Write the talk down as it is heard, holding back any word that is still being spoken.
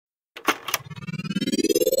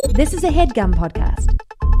This is a HeadGum podcast.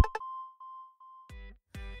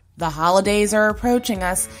 The holidays are approaching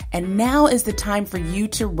us, and now is the time for you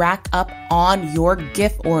to rack up on your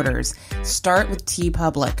gift orders. Start with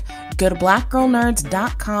TeePublic. Go to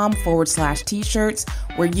blackgirlnerds.com/t-shirts,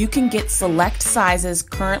 where you can get select sizes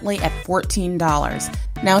currently at $14.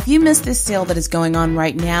 Now, if you missed this sale that is going on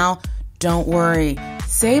right now, don't worry.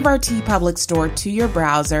 Save our TeePublic store to your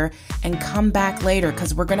browser and come back later,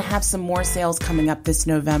 because we're going to have some more sales coming up this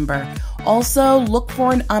November. Also, look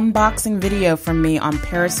for an unboxing video from me on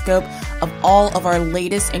Periscope of all of our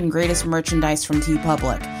latest and greatest merchandise from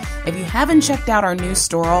TeePublic. If you haven't checked out our new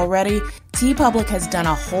store already, TeePublic has done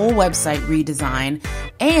a whole website redesign,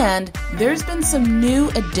 and there's been some new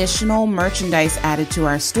additional merchandise added to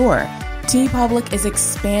our store. TeePublic is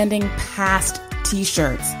expanding past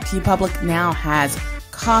t-shirts. TeePublic now has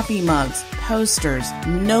coffee mugs, posters,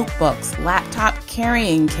 notebooks, laptop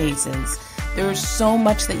carrying cases. There's so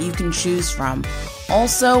much that you can choose from.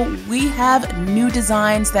 Also, we have new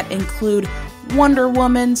designs that include Wonder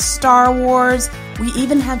Woman, Star Wars. We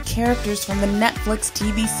even have characters from the Netflix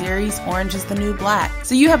TV series Orange is the New Black.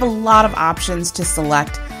 So you have a lot of options to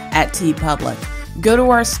select at TeePublic. Go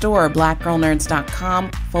to our store,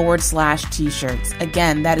 blackgirlnerds.com/t-shirts.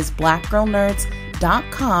 Again, that is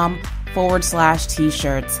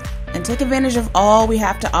blackgirlnerds.com/t-shirts. And take advantage of all we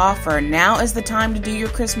have to offer. Now is the time to do your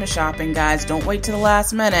Christmas shopping, guys. Don't wait till the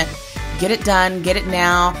last minute. Get it done. Get it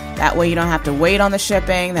now. That way you don't have to wait on the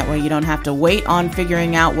shipping. That way you don't have to wait on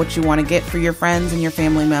figuring out what you want to get for your friends and your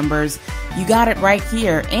family members. You got it right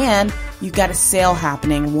here. And you've got a sale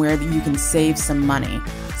happening where you can save some money.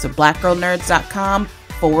 So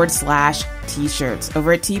blackgirlnerds.com/t-shirts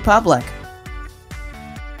over at TeePublic.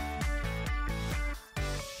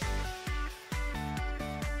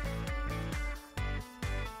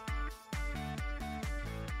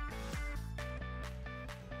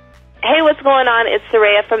 Hey, what's going on? It's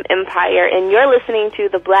Soraya from Empire, and you're listening to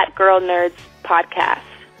the Black Girl Nerds podcast.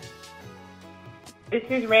 This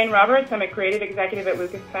is Rain Roberts. I'm a creative executive at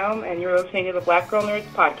Lucasfilm, and you're listening to the Black Girl Nerds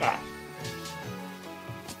podcast.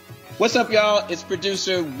 What's up, y'all? It's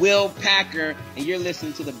producer Will Packer, and you're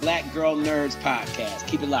listening to the Black Girl Nerds podcast.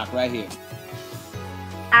 Keep it locked right here.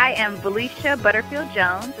 I am Felicia Butterfield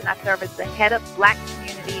Jones, and I serve as the head of Black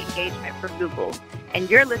Community Engagement for Google, and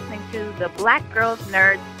you're listening to the Black Girls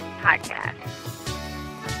Nerds podcast.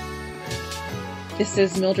 This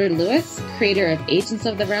is Mildred Lewis, creator of Agents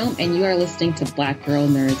of the Realm, and you are listening to Black Girl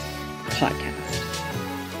Nerds podcast.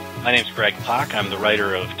 My name's Greg Pak. I'm the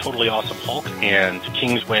writer of Totally Awesome Hulk and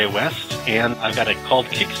Kingsway West, and I've got it called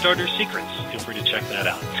Kickstarter Secrets. Feel free to check that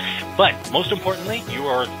out. But most importantly, you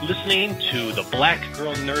are listening to the Black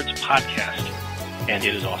Girl Nerds podcast, and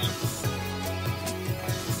it is awesome.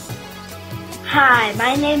 Hi,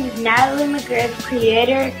 my name is Natalie McGriff,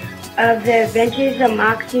 creator of the Adventures of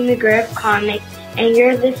Moxie McGriff comics, and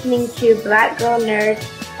you're listening to Black Girl Nerds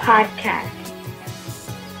podcast.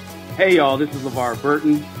 Hey y'all, this is LeVar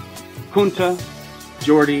Burton, Kunta,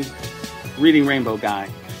 Jordy, Reading Rainbow Guy.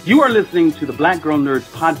 You are listening to the Black Girl Nerds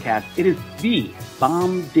podcast. It is the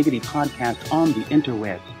bomb diggity podcast on the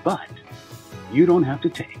interwebs, but you don't have to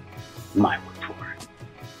take my word for it.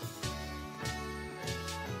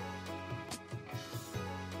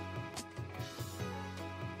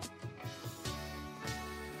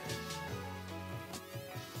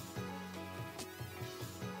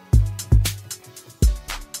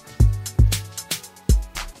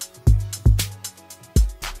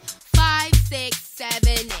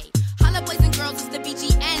 Holla boys and girls, it's the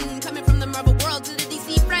BGN. Coming from the Marvel world to the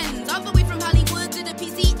DC friends. All the way from Hollywood to the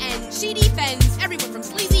PCN. She defends everyone from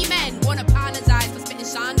sleazy men. Won't apologize for spitting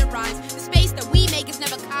Shonda rhymes. The space that we make is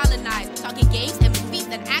never colonized. Talking games and movies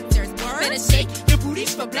and actors. Better shake your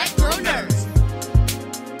booties for Black Girl Nerds.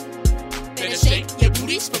 Better shake your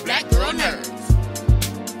booties for Black Girl Nerds.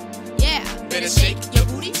 Yeah, better shake your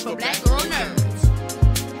booties for Black Girl Nerds.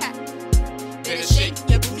 Ha. Better shake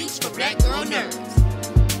your booties for Black Girl Nerds.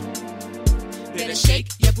 Better shake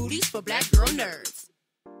your booties for Black Girl Nerds.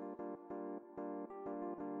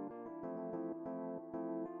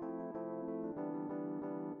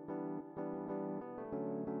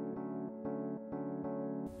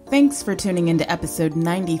 Thanks for tuning into episode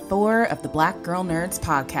 94 of the Black Girl Nerds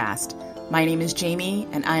podcast. My name is Jamie,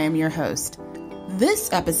 and I am your host.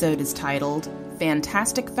 This episode is titled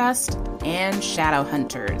Fantastic Fest and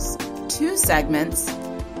Shadowhunters. 2 segments,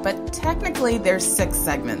 but technically there's 6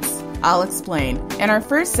 segments. I'll explain. In our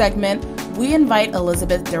first segment, we invite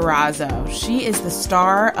Elizabeth de Razzo. She is the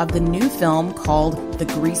star of the new film called The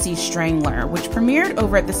Greasy Strangler, which premiered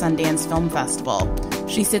over at the Sundance Film Festival.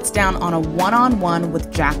 she sits down on a one-on-one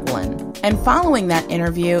with Jacqueline. And following that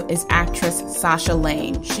interview is actress Sasha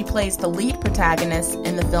Lane. She plays the lead protagonist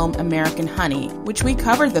in the film American Honey, which we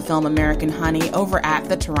covered the film American Honey over at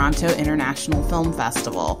the Toronto International Film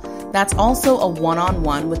Festival. That's also a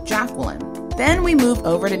one-on-one with Jacqueline. Then we move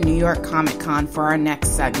over to New York Comic Con for our next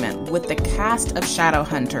segment with the cast of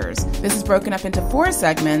Shadowhunters. This is broken up into 4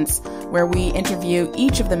 segments where we interview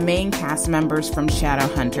each of the main cast members from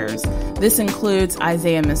Shadowhunters. This includes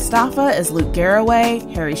Isaiah Mustafa as Luke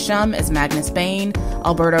Garroway, Harry Shum as Magnus Bane,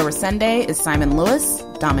 Alberto Rosende as Simon Lewis,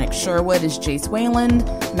 Dominic Sherwood as Jace Wayland,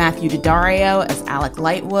 Matthew Daddario as Alec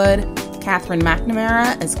Lightwood, Katherine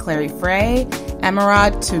McNamara as Clary Fray,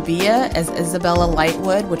 Emeraude Toubia as Isabelle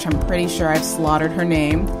Lightwood, which I'm pretty sure I've slaughtered her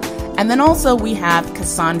name. And then also we have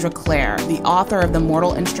Cassandra Clare, the author of the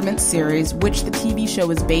Mortal Instruments series, which the TV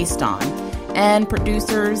show is based on, and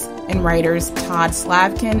producers and writers Todd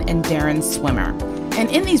Slavkin and Darren Swimmer. And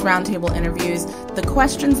in these roundtable interviews, the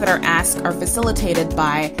questions that are asked are facilitated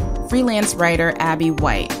by freelance writer Abbey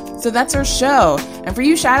White. So that's our show. And for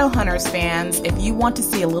you Shadowhunters fans, if you want to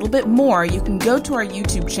see a little bit more, you can go to our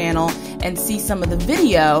YouTube channel and see some of the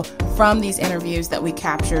video from these interviews that we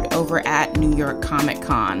captured over at New York Comic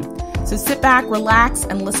Con. So sit back, relax,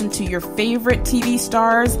 and listen to your favorite TV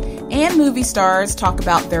stars and movie stars talk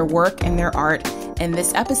about their work and their art in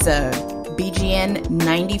this episode. BGN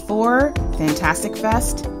 94, Fantastic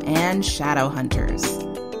Fest, and Shadowhunters.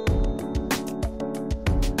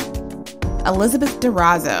 Elizabeth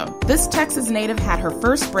Razzo. This Texas native had her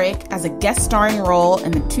first break as a guest starring role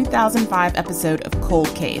in the 2005 episode of Cold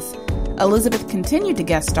Case. Elizabeth continued to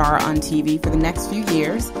guest star on TV for the next few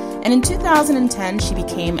years, and in 2010 she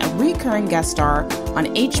became a recurring guest star on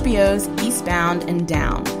HBO's Eastbound and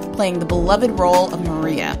Down, playing the beloved role of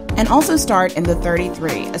Maria, and also starred in The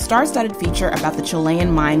 33, a star-studded feature about the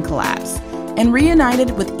Chilean mine collapse, and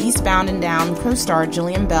reunited with Eastbound and Down co-star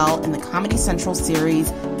Jillian Bell in the Comedy Central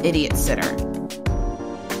series Idiot Sitter.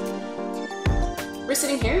 We're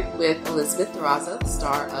sitting here with Elizabeth Razzo,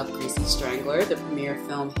 star of Greasy Strangler, the premiere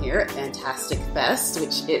film here at Fantastic Fest,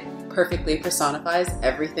 which it perfectly personifies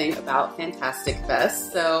everything about Fantastic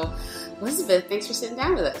Fest. So, Elizabeth, thanks for sitting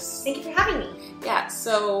down with us. Thank you for having me. Yeah,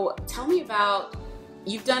 so tell me about,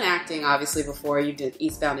 you've done acting obviously before, you did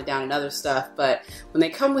Eastbound and Down and other stuff, but when they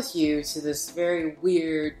come with you to this very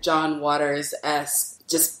weird John Waters-esque,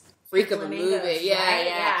 just freak of a movie.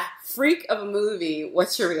 Yeah. Freak of a movie.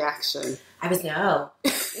 What's your reaction? I was no.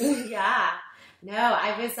 Yeah. No,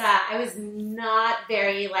 I was not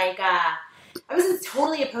very I wasn't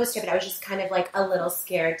totally opposed to it, but I was just kind of a little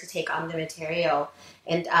scared to take on the material.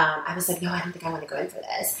 And I was like, no, I don't think I want to go in for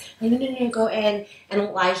this. Like, no, go in. And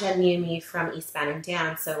Elijah knew me from Eastbound and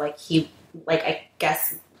Down, so he I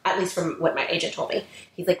guess, at least from what my agent told me,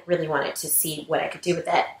 he really wanted to see what I could do with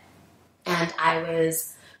it. And I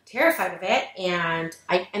was terrified of it, and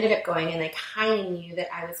I ended up going, and I kind of knew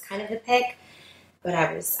that I was kind of the pick, but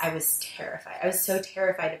I was terrified. I was so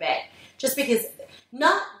terrified of it, just because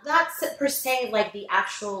not per se the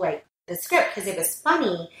actual the script, because it was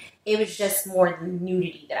funny. It was just more the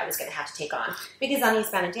nudity that I was going to have to take on, because on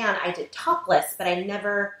Eastbound and Down I did topless, but I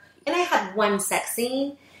never, and I had one sex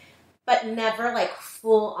scene, but never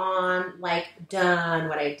full on done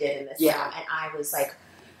what I did in this film, and I was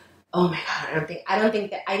oh my God, I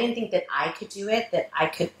didn't think that I could do it, that I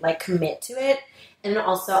could commit to it. And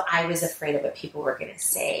also I was afraid of what people were going to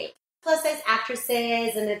say. Plus size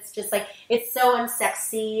actresses, and it's just it's so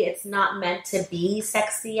unsexy. It's not meant to be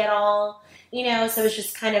sexy at all, so it's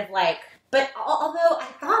just kind of but although I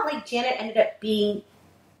thought Janet ended up being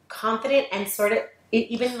confident and sort of,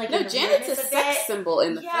 even no, Janet's a sex symbol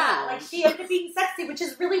in the film. Yeah, she ended up being sexy, which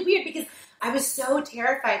is really weird because I was so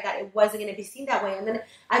terrified that it wasn't going to be seen that way. And then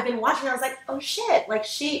I've been watching, and I was like, oh shit,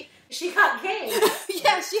 she got game.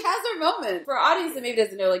 Yeah, she has her moment. For our audience that maybe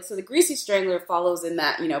doesn't know, so the Greasy Strangler follows in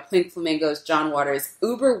that, Pink Flamingos, John Waters,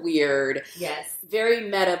 uber weird. Yes. Very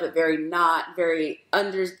meta, but very not, very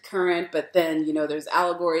undercurrent, but then, there's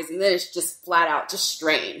allegories, and then it's just flat out just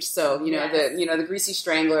strange. So, the Greasy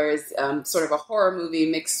Strangler is sort of a horror movie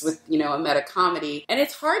mixed with, a meta comedy. And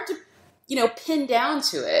it's hard to pin down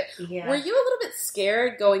to it. Yeah. Were you a little bit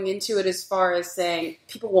scared going into it as far as saying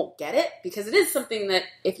people won't get it? Because it is something that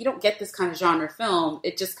if you don't get this kind of genre film,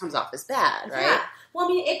 it just comes off as bad, right? Yeah. Well,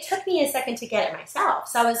 it took me a second to get it myself.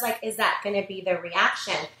 So I was like, is that going to be the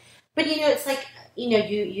reaction? But, it's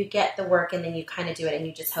you get the work and then you kind of do it and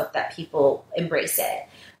you just hope that people embrace it.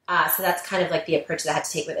 So that's kind of the approach that I had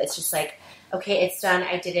to take with it. It's just okay, it's done.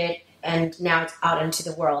 I did it. And now it's out into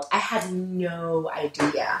the world. I had no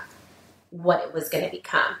idea what it was going to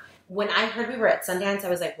become. When I heard we were at Sundance, I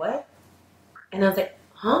was like, what? And I was like,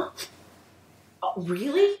 huh? Oh,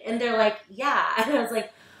 really? And they're like, yeah. And I was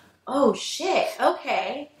like, oh shit,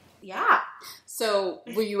 okay, yeah. So,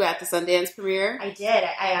 were you at the Sundance premiere? I did.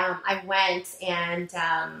 I went, and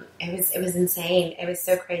it was insane. It was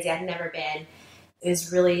so crazy. I'd never been. It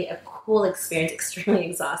was really a cool experience. Extremely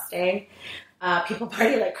exhausting. People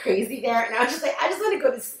party like crazy there, and I was just like, I just want to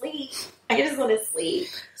go to sleep. I just want to sleep.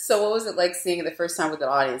 So what was it like seeing it the first time with an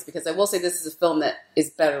audience? Because I will say this is a film that is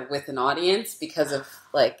better with an audience because of,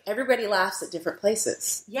 like, everybody laughs at different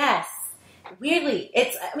places. Yes. Weirdly.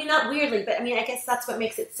 Not weirdly, but I guess that's what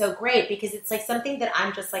makes it so great, because it's like something that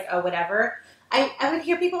I'm just like, oh, whatever. I would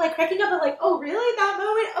hear people like cracking up and like, oh, really? That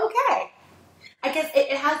moment? Okay. I guess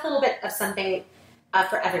it has a little bit of something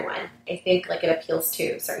for everyone. I think, like, it appeals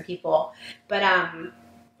to certain people. But,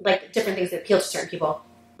 like, different things that appeal to certain people.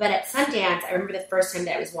 But at Sundance, I remember the first time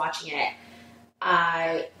that I was watching it,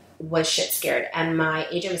 I was shit scared. And my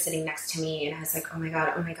agent was sitting next to me, and I was like, oh my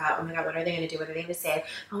God, what are they going to do? What are they going to say?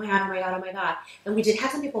 Oh my God. And we did have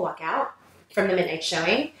some people walk out from the midnight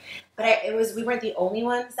showing. But we weren't the only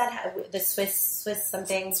ones that had the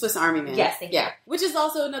Swiss Army Man. Yes, thank you. Which is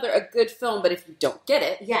also a good film, but if you don't get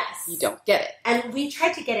it, you don't get it. And we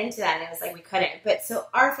tried to get into that, and it was like we couldn't. But so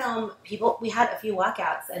our film, we had a few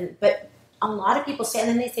walkouts, but a lot of people stay, and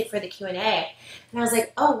then they stayed for the Q&A. And I was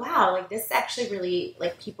like, oh wow, like this actually really,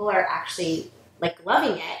 like, people are actually like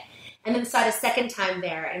loving it. And then saw it a second time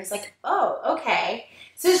there, and it was like, oh, okay.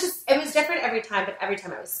 So it was different every time, but every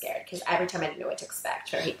time I was scared, because every time I didn't know what to expect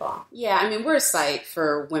for people. Yeah, we're a site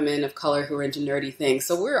for women of color who are into nerdy things,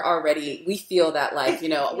 so we feel that, like,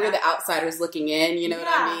 we're the outsiders looking in, you know what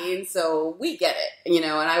I mean? So we get it, and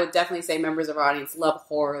I would definitely say members of our audience love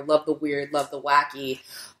horror, love the weird, love the wacky.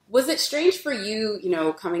 Was it strange for you,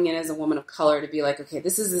 coming in as a woman of color to be like, okay,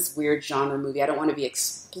 this is this weird genre movie. I don't want to be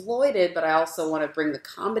exploited, but I also want to bring the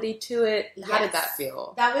comedy to it. How did that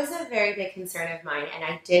feel? That was a very big concern of mine, and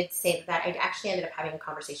I did say that. I actually ended up having a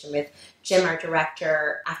conversation with Jim, our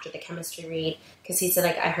director, after the chemistry read, because he said,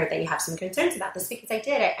 like, I heard that you have some concerns about this, because I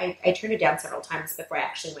did. I turned it down several times before I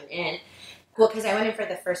actually went in. Well, because I went in for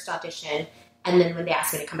the first audition, and then when they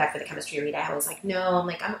asked me to come back for the chemistry read, I was like, no,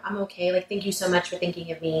 I'm okay. Like, thank you so much for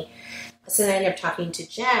thinking of me. So then I ended up talking to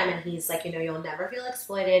Jim, and he's like, you'll never feel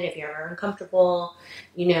exploited if you're ever uncomfortable.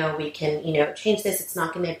 We can, change this. It's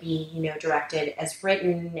not going to be, directed as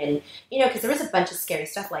written. And, because there was a bunch of scary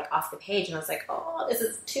stuff, like, off the page. And I was like, oh, this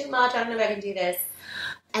is too much. I don't know if I can do this.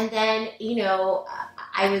 And then,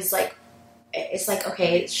 I was like, it's like,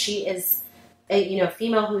 okay, she is a,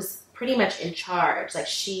 female who's pretty much in charge. Like,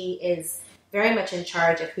 she is very much in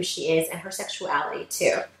charge of who she is and her sexuality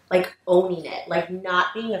too. Like, owning it, like, not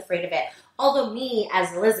being afraid of it. Although me,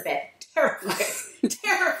 as Elizabeth,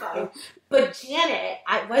 terrified. But Janet,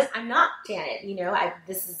 I'm not Janet,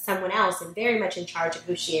 this is someone else, and very much in charge of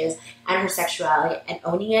who she is and her sexuality, and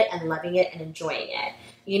owning it and loving it and enjoying it,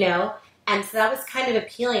 And so that was kind of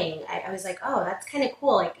appealing. I was like, oh, that's kind of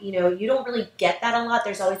cool. Like, you don't really get that a lot.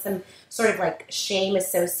 There's always some sort of, like, shame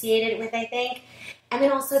associated with, I think. And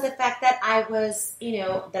then also the fact that I was,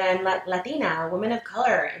 that I'm Latina, a woman of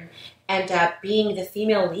color, and being the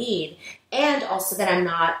female lead, and also that I'm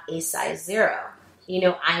not a size 0.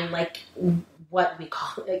 I'm like what we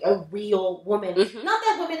call, like, a real woman. Mm-hmm. Not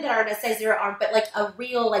that women that are in a size 0 aren't, but like a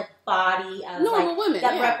real, like, body of normal women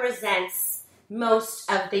that represents most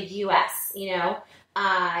of the U.S.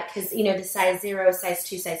 Because the size 0, size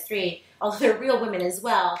 2, size 3, although they're real women as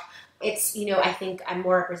well. It's, I think I'm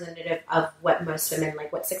more representative of what most women,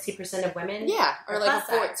 like, what, 60% of women? Yeah, or like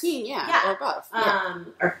 14, or above.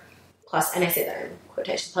 Or plus, and I say that in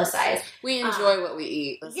quotation, plus size. We enjoy what we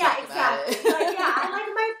eat. Exactly. I like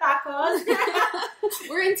my tacos.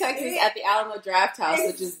 We're in Texas at the Alamo Draft House,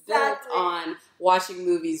 which is built on watching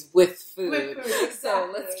movies with food. Exactly. So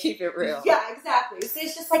let's keep it real. Yeah, exactly. So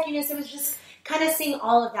it's just like, so it was just kind of seeing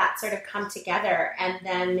all of that sort of come together, and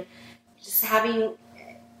then just having,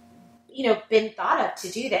 been thought of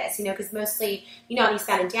to do this, because mostly, on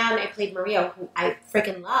Eastbound and Down, I played Maria, who I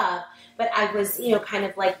freaking love, but I was, kind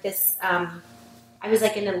of like this, I was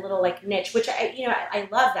like in a little, like, niche, which I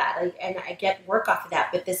love that, like, and I get work off of that,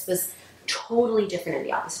 but this was totally different and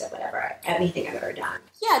the opposite of anything I've ever done.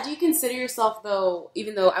 Yeah, do you consider yourself, though,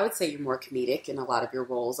 even though I would say you're more comedic in a lot of your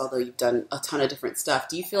roles, although you've done a ton of different stuff,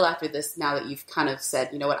 do you feel after this, now that you've kind of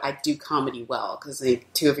said, you know what, I do comedy well, because I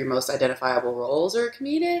think 2 of your most identifiable roles are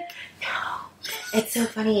comedic? No. It's so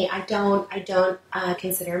funny. I don't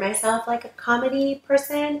consider myself like a comedy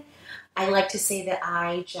person. I like to say that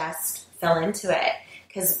I just fell into it,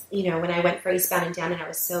 because, when I went for Eastbound and Down, and I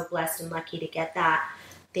was so blessed and lucky to get that,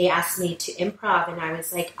 they asked me to improv, and I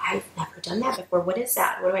was like, I've never done that before. What is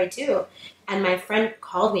that? What do I do? And my friend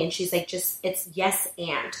called me and she's like, it's yes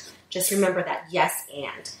and. Just remember that, yes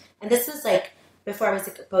and. And this was like before I was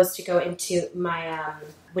supposed to go into my,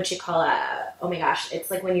 oh my gosh,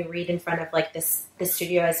 it's like when you read in front of like the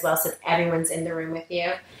studio as well, so everyone's in the room with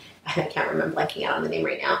you. I can't remember blanking out on the name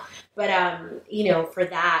right now. But, for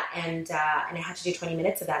that, and I had to do 20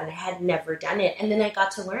 minutes of that, and I had never done it. And then I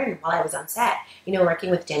got to learn while I was on set,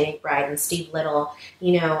 working with Danny McBride and Steve Little,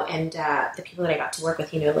 and the people that I got to work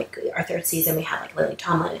with, like our third season, we had like Lily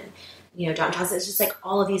Tomlin and, John Johnson. It's just like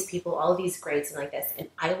all of these people, all of these greats and like this. And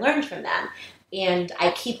I learned from them. And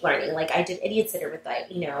I keep learning. Like, I did Idiot Sitter with, like,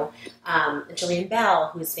 Jillian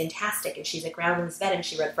Bell, who's fantastic, and she's a Groundlings vet, and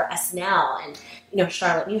she wrote for SNL, and,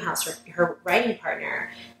 Charlotte Newhouse, her writing partner.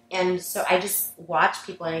 And so I just watch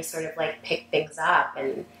people, and I sort of, like, pick things up,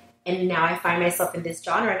 and now I find myself in this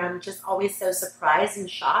genre, and I'm just always so surprised and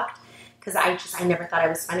shocked, because I never thought I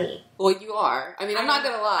was funny. Well, you are. I mean, I'm not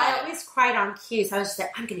going to lie. I always cried on cue, so I was just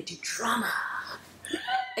like, I'm going to do drama.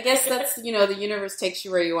 I guess that's, the universe takes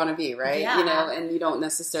you where you want to be, right? Yeah. And you don't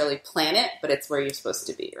necessarily plan it, but it's where you're supposed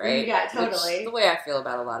to be, right? Yeah, totally. Which, the way I feel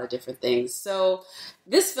about a lot of different things. So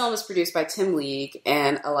this film is produced by Tim League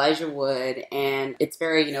and Elijah Wood, and it's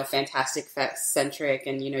very, Fantastic Fest-centric,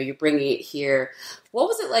 and, you're bringing it here. What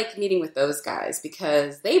was it like meeting with those guys?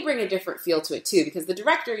 Because they bring a different feel to it, too. Because the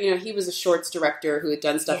director, he was a shorts director who had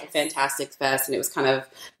done stuff at Fantastic Fest, and it was kind of,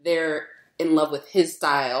 they're in love with his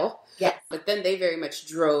style. Yes. But then they very much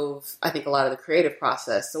drove, I think, a lot of the creative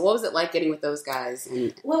process. So what was it like getting with those guys?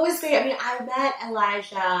 Well, it was great. I mean, I met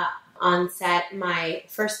Elijah on set my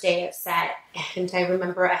first day of set, and I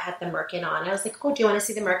remember I had the merkin on. I was like, "Oh, do you want to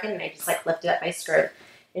see the merkin?" And I just like lifted up my skirt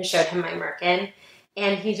and showed him my merkin,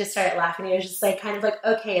 and he just started laughing. He was just like, kind of like,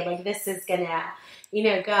 "Okay, like this is gonna,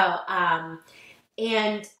 go."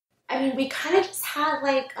 And I mean, we kind of just had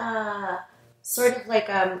like sort of like,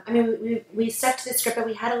 we stuck to the script, but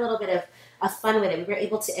we had a little bit of fun with it. We were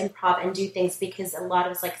able to improv and do things because a lot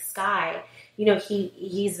of us, like Sky,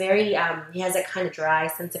 he's very, he has a kind of dry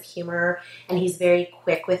sense of humor, and he's very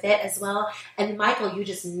quick with it as well. And Michael, you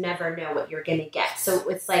just never know what you're going to get. So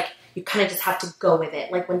it's like, you kind of just have to go with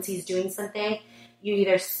it. Like once he's doing something, you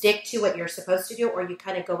either stick to what you're supposed to do, or you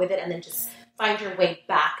kind of go with it and then just find your way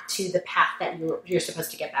back to the path that you're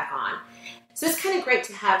supposed to get back on. So it's kind of great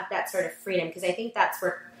to have that sort of freedom, because I think that's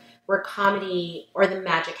where comedy or the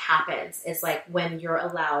magic happens, is like when you're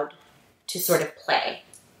allowed to sort of play.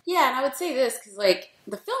 Yeah, and I would say this, because like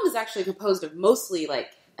the film is actually composed of mostly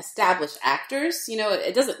like established actors.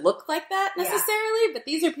 It doesn't look like that necessarily, but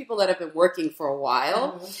these are people that have been working for a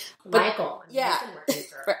while. Mm-hmm. But, Michael, he's been working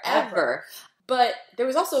forever. But there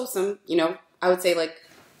was also some, I would say like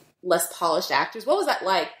less polished actors. What was that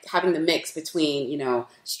like, having the mix between,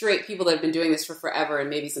 straight people that have been doing this for forever and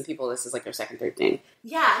maybe some people this is like their second, third thing?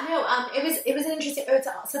 Yeah, no, it was an interesting, it's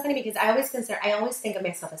so funny because I always think of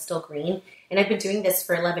myself as still green, and I've been doing this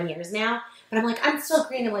for 11 years now, but I'm like, I'm still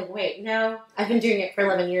green. I'm like, wait, no, I've been doing it for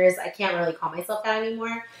 11 years. I can't really call myself that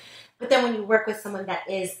anymore. But then when you work with someone that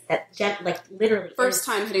is, like literally first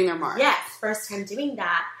time hitting their mark. Yes, first time doing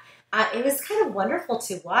that, it was kind of wonderful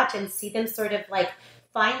to watch and see them sort of like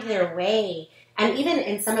find their way. And even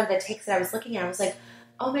in some of the takes that I was looking at, I was like,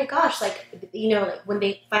 oh my gosh, like, like when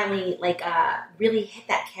they finally like really hit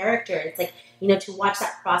that character, it's like, to watch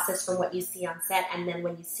that process from what you see on set and then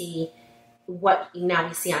when you see what now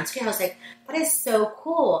we see on screen, I was like, that is so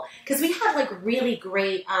cool. Because we had like really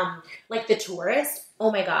great, like The Tourist,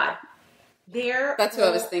 oh my God. That's who I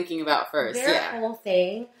was thinking about first. Their whole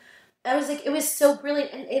thing, I was like, it was so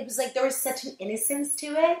brilliant. And it was like, there was such an innocence to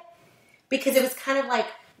it, because it was kind of like,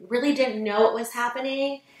 really didn't know what was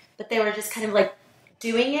happening, but they were just kind of like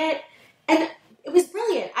doing it. And it was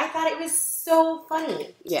brilliant. I thought it was so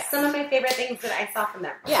funny. Yeah. Some of my favorite things that I saw from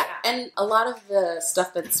them. Yeah. And a lot of the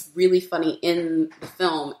stuff that's really funny in the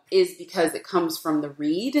film is because it comes from the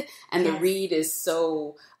read, and the read is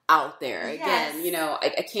so out there. Again,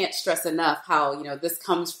 I can't stress enough how, this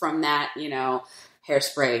comes from that,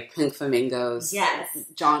 Hairspray, Pink Flamingos,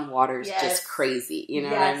 John Waters, just crazy,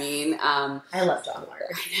 what I mean? I love John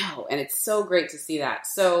Waters. I know, and it's so great to see that.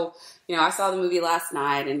 So, I saw the movie last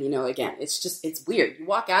night, and, again, it's weird. You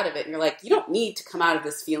walk out of it, and you're like, you don't need to come out of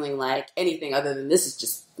this feeling like anything other than this is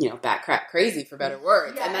just, bat crap crazy, for better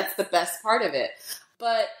words, and that's the best part of it.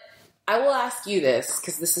 But I will ask you this,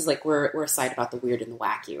 because this is like, we're a site about the weird and the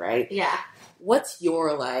wacky, right? Yeah. What's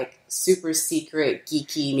your, like, super secret,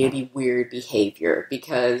 geeky, maybe weird behavior?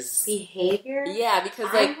 Because... Behavior? Yeah,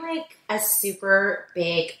 because, like... I'm, like, a super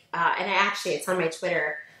big... and it's on my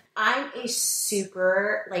Twitter. I'm a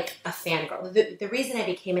super, like, a fangirl. The reason I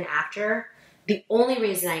became an actor The only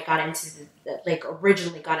reason I got into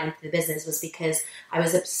originally got into the business was because I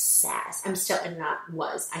was obsessed. I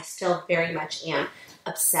still very much am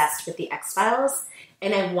obsessed with the X-Files.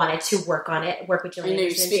 And I wanted to work on it, work with Gillian. I know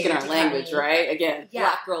you're speaking our language, right? Again,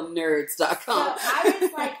 blackgirlnerds.com. So I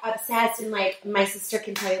was like obsessed, and like my sister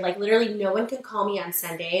can tell you, like literally no one can call me on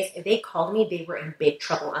Sundays. If they called me, they were in big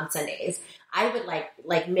trouble on Sundays. I would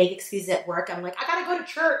like make excuses at work. I'm like, I gotta go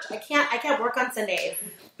to church. I can't work on Sundays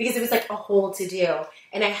because it was like a whole to do.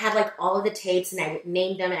 And I had like all of the tapes, and I would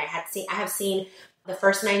name them, and I have seen the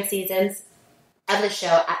first 9 seasons of the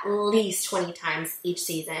show at least 20 times each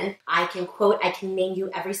season. I can name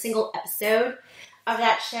you every single episode of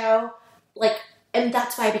that show. And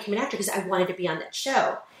that's why I became an actor, because I wanted to be on that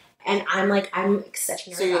show. And I'm such a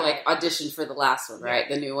nerd. So you're like auditioned for the last one, right?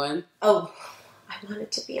 The new one? Oh, I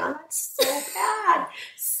wanted to be on that so bad.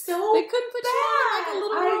 They couldn't put you on like a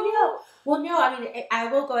little I know. Well, no, I mean, I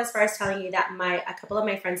will go as far as telling you that a couple of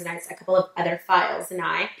my friends and I, a couple of other files and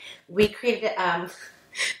I, we created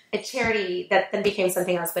a charity that then became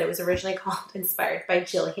something else, but it was originally called Inspired by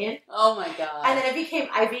Jillian. Oh my God. And then it became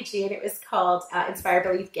IBG, and it was called Inspire,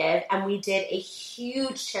 Believe, Give. And we did a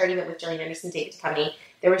huge charity event with Jillian Anderson, David Duchovny.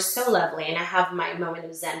 They were so lovely, and I have my moment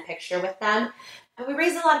of Zen picture with them. And we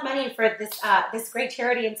raised a lot of money for this great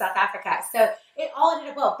charity in South Africa. So it all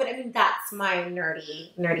ended up well. But I mean, that's my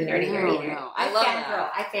nerdy. No, I love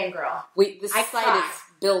that. I fangirl. This site is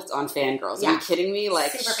built on fangirls. Are you kidding me?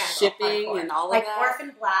 Like shipping and all of that? Like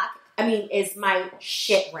Orphan Black, I mean, is my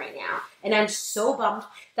shit right now. And I'm so bummed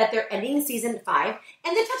that they're ending season 5.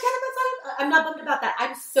 And then Tatiana Maslany, I'm not bummed about that.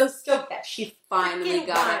 I'm so stoked that she finally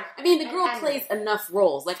got it. I mean, the girl plays enough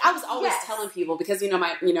roles. Like, I was always telling people, because,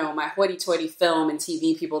 my hoity-toity film and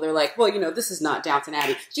TV people, they're like, well, this is not Downton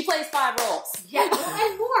Abbey. She plays 5 roles. Yeah,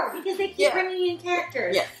 and more, because they keep bringing in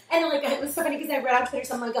characters. Yeah. And, it was so funny, because I read on Twitter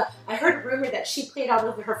something like, I heard a rumor that she played all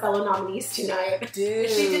of her fellow nominees tonight.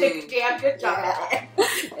 Dude. She did a damn good job at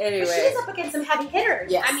it. Anyway. But she was up against some heavy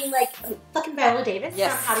hitters. Yes. I mean, fucking Viola Davis from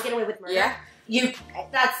How to Get Away with Murder. Yeah.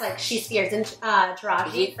 That's she Spears and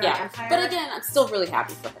Taraji from Empire. But again, I'm still really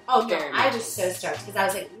happy for her. Oh no, I was so stoked, because I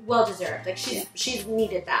was like, well deserved. Like she's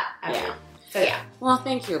needed that. I don't know. So yeah. Well,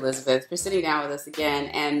 thank you, Elizabeth, for sitting down with us again,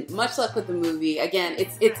 and much luck with the movie. Again,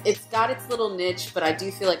 it's got its little niche, but I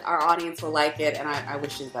do feel like our audience will like it, and I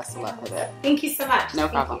wish you the best of luck with it. Thank you so much. No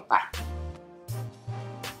problem. Bye.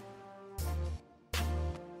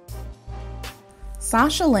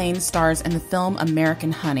 Sasha Lane stars in the film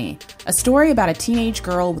American Honey, a story about a teenage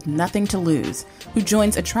girl with nothing to lose who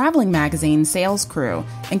joins a traveling magazine sales crew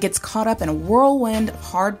and gets caught up in a whirlwind of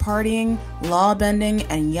hard partying, law-bending,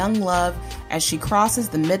 and young love as she crosses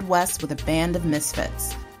the Midwest with a band of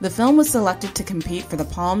misfits. The film was selected to compete for the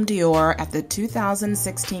Palme d'Or at the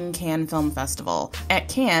 2016 Cannes Film Festival. At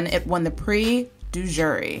Cannes, it won the Prix du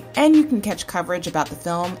Jury. And you can catch coverage about the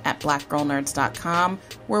film at blackgirlnerds.com,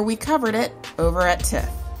 where we covered it over at TIFF.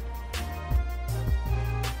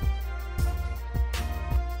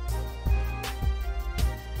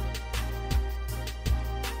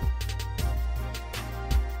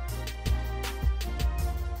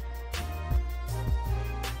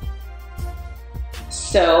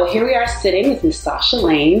 So here we are sitting with Miss Sasha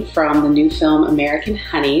Lane from the new film American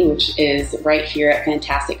Honey, which is right here at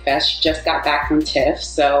Fantastic Fest. She just got back from TIFF.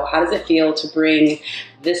 So how does it feel to bring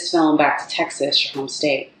this film back to Texas, your home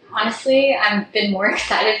state? Honestly, I've been more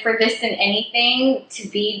excited for this than anything, to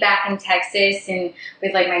be back in Texas and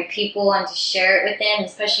with my people, and to share it with them,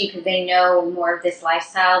 especially because they know more of this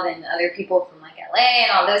lifestyle than other people from LA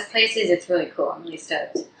and all those places. It's really cool. I'm really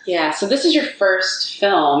stoked. Yeah, so this is your first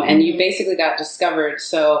film, and you basically got discovered.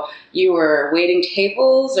 So you were waiting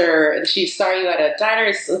tables, or she saw you at a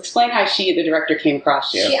diner? So explain how the director, came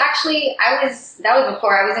across you. She actually, that was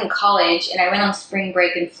before I was in college, and I went on spring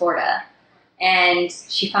break in Florida, and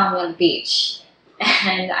she found me on the beach,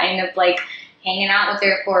 and I ended up hanging out with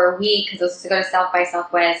her for a week, because I was supposed to go to South by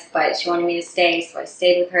Southwest, but she wanted me to stay, so I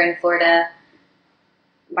stayed with her in Florida.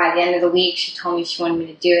 By the end of the week, she told me she wanted me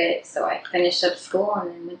to do it, so I finished up school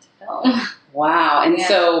and then went to film. Wow. And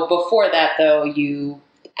so before that, though, you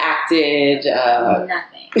acted?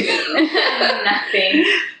 Nothing. Nothing.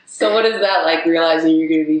 So what is that like, realizing you're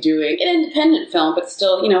going to be doing an independent film, but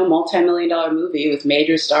still, multi-million-dollar movie with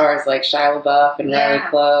major stars like Shia LaBeouf and Riley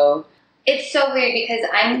Clough? It's so weird, because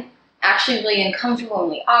I'm actually really uncomfortable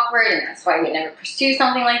and really awkward, and that's why I would never pursue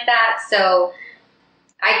something like that. So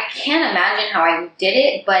I can't imagine how I did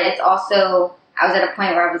it, but it's also, I was at a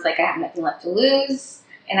point where I was like, I have nothing left to lose,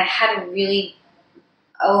 and I had a really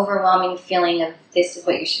overwhelming feeling of, this is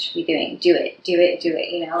what you should be doing. Do it,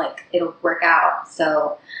 it'll work out.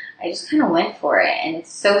 So I just kind of went for it, and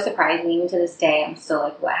it's so surprising. Even to this day, I'm still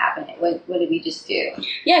like, what happened? What did we just do?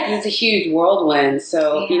 Yeah, because it's a huge whirlwind.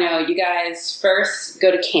 So, you guys first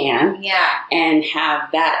go to Cannes and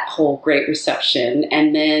have that whole great reception.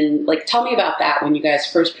 And then, tell me about that when you guys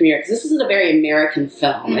first premiered. Because this is a very American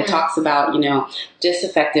film. Mm-hmm. It talks about,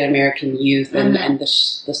 disaffected American youth and the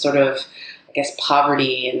sort of, I guess,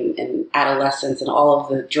 poverty and adolescence and all of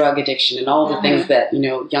the drug addiction and all the things that,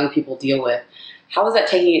 young people deal with. How was that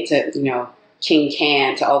taking it to, King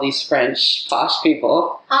Can, to all these French posh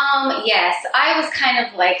people? Yes, I was kind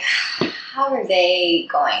of like, how are they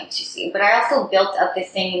going to see? But I also built up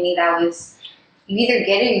this thing in me that was, you either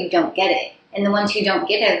get it or you don't get it. And the ones who don't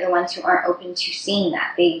get it are the ones who aren't open to seeing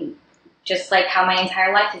that. They, just like how my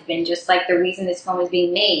entire life has been, just like the reason this film is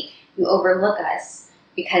being made, you overlook us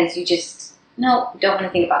because you just, don't want to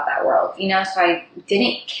think about that world, So I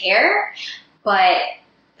didn't care, but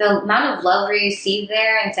the amount of love we received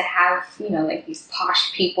there, and to have, these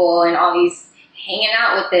posh people and all these hanging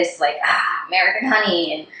out with this, American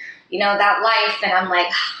honey and, that life. And I'm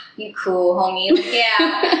like, you cool, homie. Like,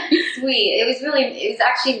 yeah, sweet. It was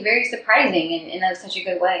actually very surprising in such a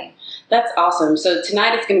good way. That's awesome. So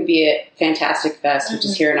tonight it's going to be at Fantastic Fest, which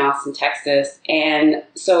is here in Austin, Texas. And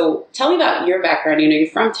so tell me about your background. You're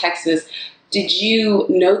from Texas. Did you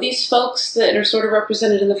know these folks that are sort of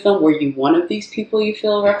represented in the film? Were you one of these people you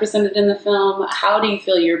feel represented in the film? How do you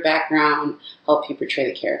feel your background helped you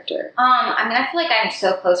portray the character? I feel like I'm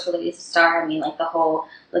so close related to Star. The whole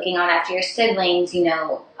looking out after your siblings,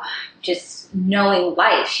 just knowing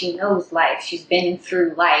life. She knows life. She's been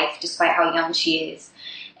through life despite how young she is.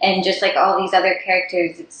 And just like all these other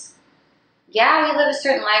characters, we live a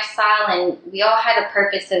certain lifestyle, and we all had a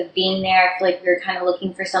purpose of being there. I feel like we were kind of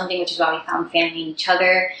looking for something, which is why we found family in each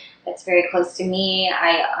other. That's very close to me.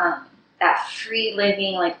 That free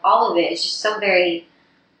living, all of it is just so very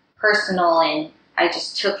personal, and I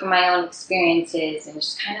just took from my own experiences and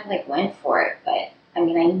just kind of went for it. But I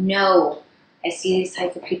know I see these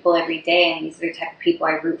types of people every day, and these are the type of people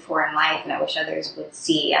I root for in life, and I wish others would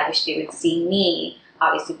see. I wish they would see me,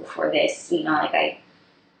 obviously, before this. I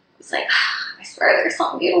was like, I swear there's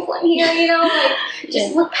something beautiful in here,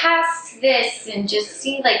 just look past this and just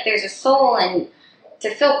see there's a soul, and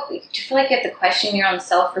to feel like you have to question your own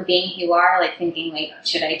self for being who you are, thinking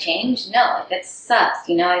should I change? No, that sucks,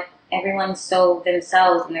 everyone's so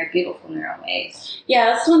themselves and they're beautiful in their own ways. Yeah,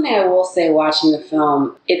 that's one thing I will say watching the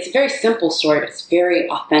film. It's a very simple story, but it's very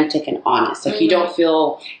authentic and honest. You don't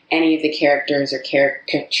feel any of the characters or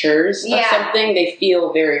caricatures of something. They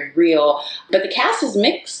feel very real. But the cast is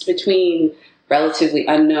mixed between relatively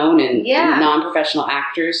unknown and non-professional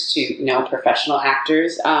actors to, professional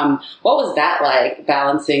actors. What was that like,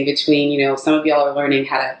 balancing between, some of y'all are learning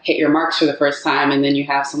how to hit your marks for the first time, and then you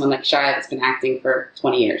have someone like Shia that's been acting for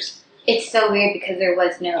 20 years? It's so weird because there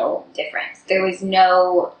was no difference.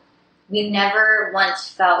 We never once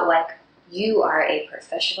felt like you are a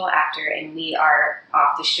professional actor and we are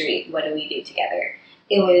off the street. What do we do together?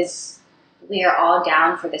 It was, we are all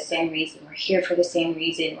down for the same reason. We're here for the same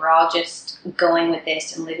reason. We're all just going with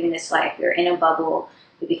this and living this life. We were in a bubble.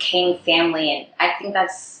 We became family. And I think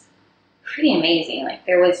that's pretty amazing.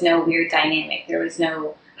 There was no weird dynamic. There was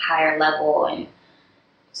no higher level. And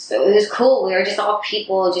so it was cool. We were just all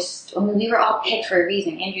people. We were all picked for a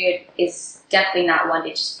reason. Andrea is definitely not one to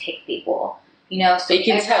just pick people, So you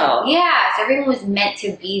can tell. Yeah, so everyone was meant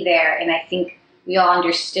to be there, and I think we all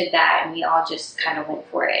understood that, and we all just kind of went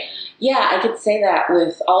for it. Yeah, I could say that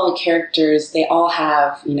with all the characters. They all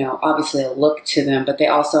have, obviously a look to them, but they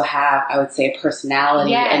also have, I would say, a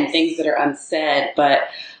personality and things that are unsaid. But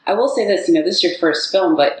I will say this, this is your first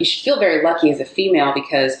film, but you should feel very lucky as a female,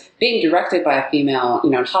 because being directed by a female,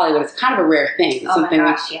 in Hollywood, it's kind of a rare thing. It's something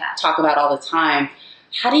we talk about all the time.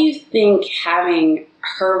 How do you think having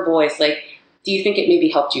her voice, do you think it maybe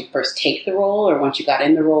helped you first take the role, or once you got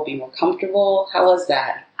in the role, be more comfortable? How was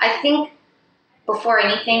that? I think before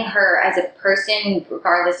anything, her as a person,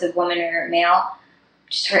 regardless of woman or male,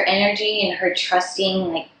 just her energy and her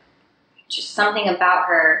trusting, just something about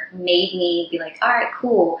her made me be like, all right,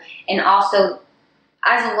 cool. And also,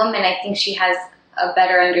 as a woman, I think she has a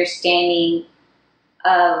better understanding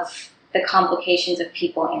of the complications of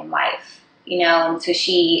people in life, and so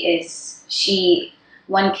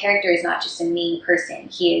one character is not just a mean person.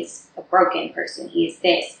 He is a broken person. He is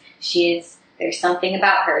this. There's something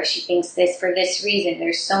about her. She thinks this for this reason.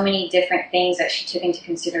 There's so many different things that she took into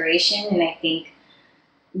consideration, and I think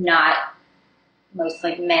most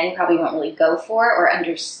men probably won't really go for or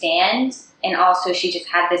understand. And also she just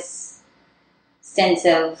had this sense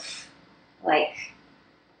of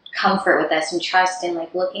comfort with us and trust and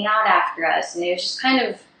looking out after us. And it was just kind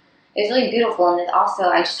of it was really beautiful. And then also,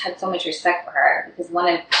 I just had so much respect for her because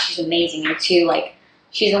she's amazing, and two, like,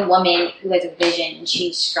 she's a woman who has a vision, and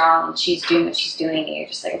she's strong, and she's doing what she's doing, and you're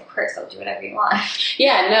just like, of course, I'll do whatever you want.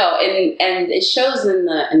 Yeah, no, and it shows in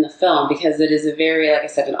the film because it is a very, like I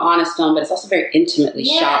said, an honest film, but it's also very intimately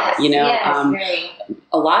shot. You know, very.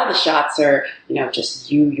 A lot of the shots are, you know,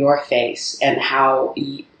 just your face, and how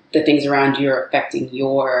the things around you are affecting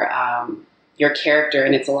your character,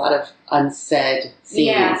 and it's a lot of unsaid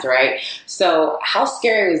scenes, right? So, how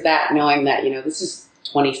scary was that, knowing that, you know, this is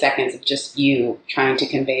 20 seconds of just you trying to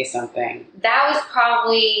convey something? That was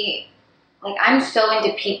probably, like, I'm so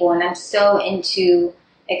into people, and I'm so into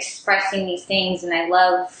expressing these things, and I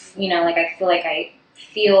love, you know, like, I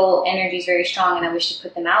feel energies very strong, and I wish to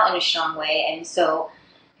put them out in a strong way. And so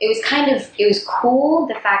it was cool,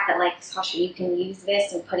 the fact that, like, Sasha, you can use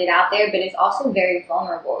this and put it out there, but it's also very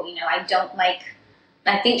vulnerable. You know, I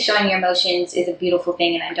think showing your emotions is a beautiful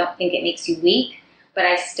thing, and I don't think it makes you weak. But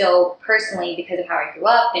I still, personally, because of how I grew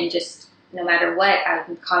up, and just no matter what,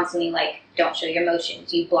 I'm constantly like, don't show your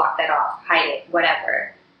emotions. You block that off, hide it,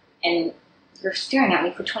 whatever. And you're staring at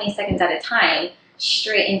me for 20 seconds at a time,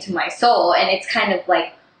 straight into my soul. And it's kind of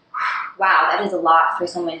like, wow, that is a lot for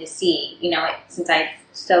someone to see. You know, since I've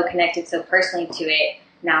so connected so personally to it,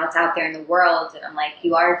 now it's out there in the world. And I'm like,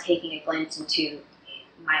 you are taking a glimpse into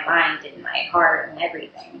my mind and my heart and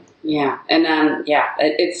everything. Yeah, and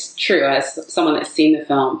it's true. As someone that's seen the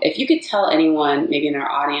film, if you could tell anyone, maybe in our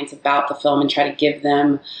audience, about the film and try to give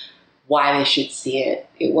them why they should see it,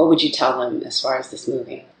 what would you tell them as far as this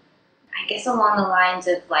movie? I guess along the lines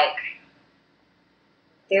of, like,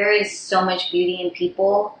 there is so much beauty in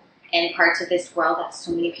people and parts of this world that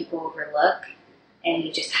so many people overlook, and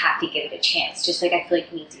you just have to give it a chance. Just like I feel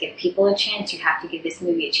like you need to give people a chance, you have to give this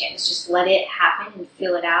movie a chance. Just let it happen and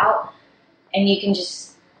feel it out, and you can just,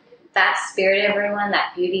 that spirit in everyone,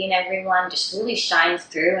 that beauty in everyone just really shines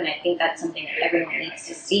through. And I think that's something that everyone needs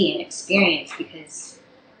to see and experience, because,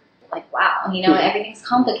 like, wow, you know, everything's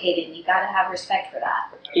complicated, and you got to have respect for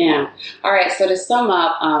that. Yeah. All right. So to sum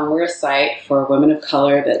up, we're a site for women of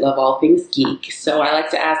color that love all things geek. So I like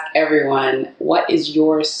to ask everyone, what is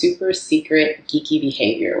your super secret geeky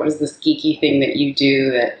behavior? What is this geeky thing that you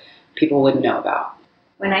do that people wouldn't know about?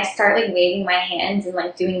 When I start, like, waving my hands and,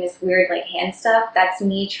 like, doing this weird, like, hand stuff, that's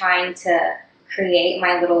me trying to create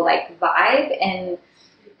my little, like, vibe, and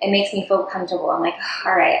it makes me feel comfortable. I'm like,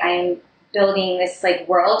 all right, I am building this, like,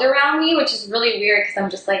 world around me, which is really weird because I'm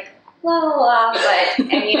just like, la la la, but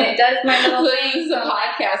I mean, it does my little thing. This is a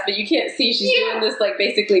podcast, but you can't see. She's doing this, like,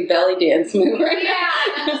 basically belly dance move right now. Yeah,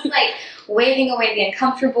 and I'm just, like, waving away the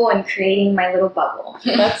uncomfortable and creating my little bubble.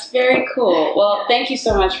 That's very cool. Well, thank you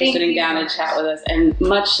so much for sitting down and chat with us, and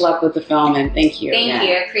much luck with the film, and thank you. Thank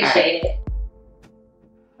you. I appreciate it.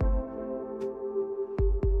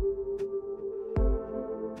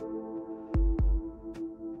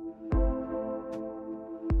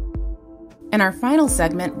 In our final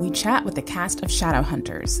segment, we chat with the cast of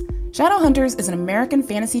Shadowhunters. Shadowhunters is an American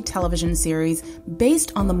fantasy television series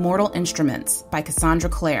based on The Mortal Instruments by Cassandra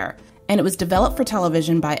Clare, and it was developed for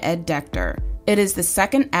television by Ed Decter. It is the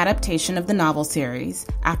second adaptation of the novel series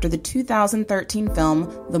after the 2013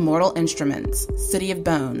 film The Mortal Instruments, City of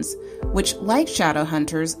Bones, which, like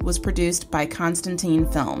Shadowhunters, was produced by Constantine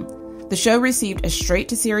Film. The show received a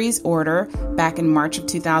straight-to-series order back in March of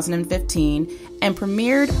 2015 and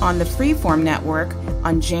premiered on the Freeform network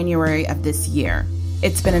on January of this year.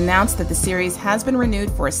 It's been announced that the series has been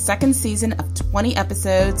renewed for a second season of 20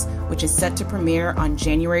 episodes, which is set to premiere on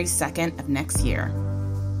January 2nd of next year.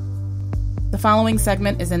 The following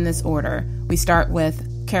segment is in this order. We start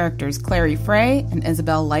with characters Clary Fray and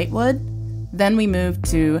Isabelle Lightwood. Then we move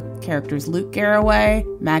to characters Luke Garroway,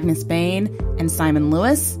 Magnus Bane, and Simon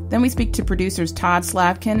Lewis. Then we speak to producers Todd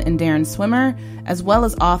Slavkin and Darren Swimmer, as well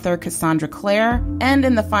as author Cassandra Clare. And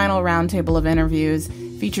in the final roundtable of interviews,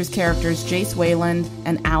 features characters Jace Wayland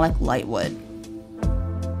and Alec Lightwood.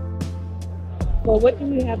 Well, what do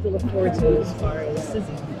we have to look forward to as far as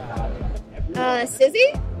Sizzy?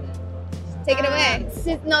 Sizzy? Take it away.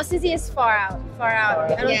 Sizzy is far out.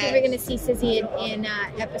 I don't think we're going to see Sizzy in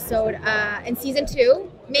episode in season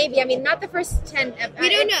 2. Maybe. I mean, not the first 10 episodes. We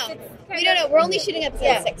don't know. We're only shooting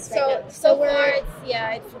episode 6 right now. So far,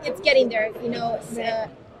 it's getting there. You know,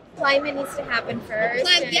 climate needs to happen first.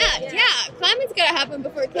 Climate's got to happen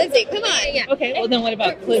before Clizzy. Come on. Yeah. Okay, well then what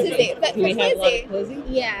about Clizzy? Do we have a lot of Clizzy?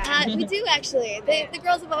 Yeah. We do, actually. The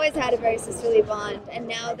girls have always had a very sisterly bond, and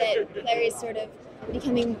now that Clary's sort of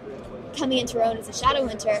coming into her own as a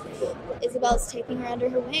Shadowhunter, Isabelle's taking her under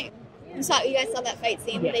her wing. You guys saw that fight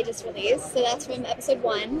scene that they just released, so that's from episode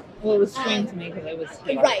 1. Well, it was strange to me because I was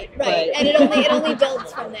here. Right, and it only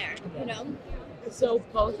builds from there, you know. So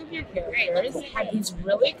both of your characters have these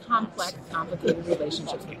really complex, complicated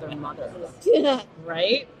relationships with their mothers,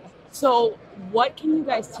 right? So what can you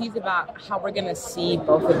guys tease about how we're going to see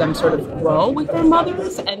both of them sort of grow with their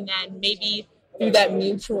mothers, and then maybe through that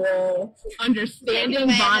mutual understanding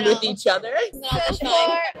bond with each other? So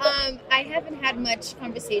far, I haven't had much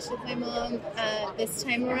conversation with my mom this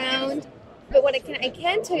time around. But what I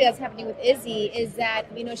can tell you that's happening with Izzy is that,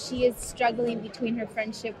 you know, she is struggling between her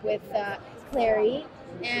friendship with Clary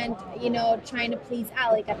and, you know, trying to please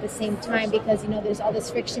Alec at the same time because, you know, there's all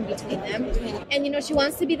this friction between them. And, you know, she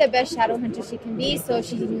wants to be the best Shadowhunter she can be, so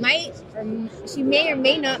she may or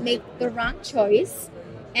may not make the wrong choice,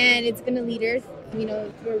 and it's going to lead her, you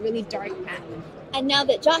know, through a really dark path. And now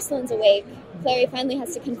that Jocelyn's awake, Clary finally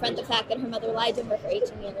has to confront the fact that her mother lied to her for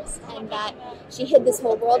 18 years and that she hid this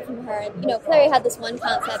whole world from her. And, you know, Clary had this one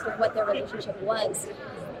concept of what their relationship was.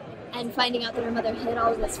 And finding out that her mother hid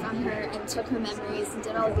all of this from her and took her memories and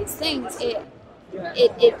did all of these things,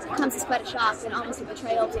 it comes as quite a shock and almost a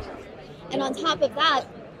betrayal to her. And on top of that,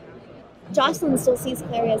 Jocelyn still sees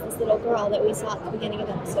Clary as this little girl that we saw at the beginning of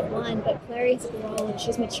episode 1, but Clary's grown,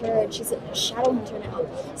 she's matured, she's a Shadowhunter now.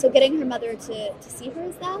 So getting her mother to see her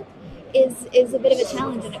as that is a bit of a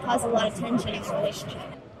challenge, and it causes a lot of tension in the relationship.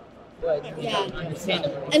 Yeah.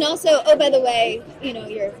 And also, oh, by the way, you know,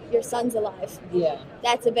 your son's alive. Yeah.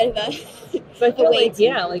 That's a bit of a So I feel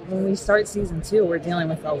like when we start season 2, we're dealing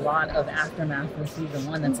with a lot of aftermath from season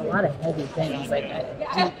 1. That's a lot of heavy things.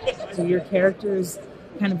 Like, do your characters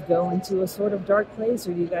kind of go into a sort of dark place,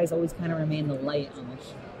 or do you guys always kind of remain the light on the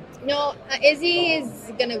show? No, Izzy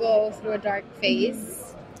is going to go through a dark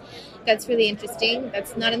phase. That's really interesting.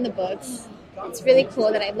 That's not in the books. It's really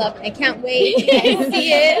cool that I love it. I can't wait to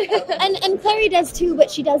see it. And Clary does too,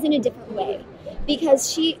 but she does in a different way.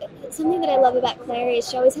 Because something that I love about Clary is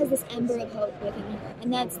she always has this ember of hope within her.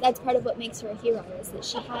 And that's part of what makes her a hero, is that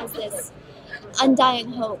she has this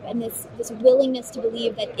undying hope and this willingness to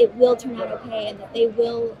believe that it will turn out okay and that they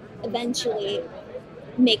will eventually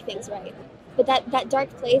make things right. But that dark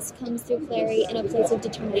place comes through Clary in a place of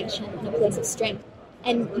determination and a place of strength.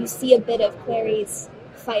 And you see a bit of Clary's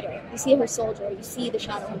fighter. You see her soldier. You see the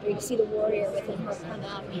Shadowhunter. You see the warrior within her come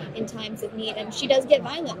out in times of need. And she does get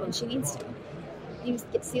violent when she needs to. You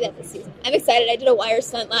get to see that this season. I'm excited. I did a wire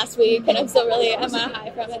stunt last week, and I'm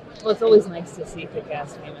high from it. Well, it's always nice to see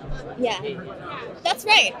kick-ass females. Yeah. That's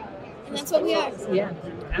right. And that's what we are. Yeah,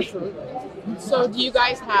 absolutely. So do you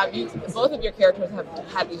guys both of your characters have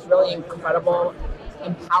had these really incredible,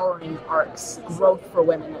 empowering arcs, growth for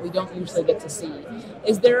women that we don't usually get to see.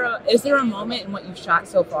 Is there a moment in what you've shot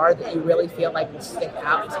so far that you really feel like will stick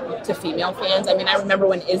out to female fans? I mean, I remember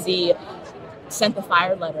when Izzy sent the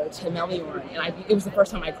fire letter to Meliorn, and it was the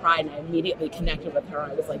first time I cried, and I immediately connected with her.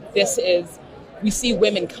 I was like, we see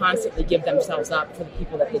women constantly give themselves up for the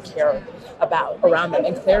people that they care about around them.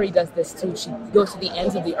 And Clary does this too. She goes to the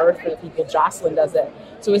ends of the earth for the people. Jocelyn does it.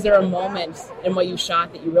 So is there a moment in what you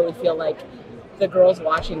shot that you really feel like the girls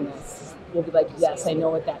watching this will be like, yes, I know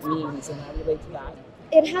what that means, and I relate to that?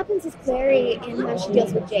 It happens with Clary in how she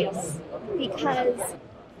deals with Jace, because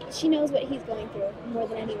she knows what he's going through more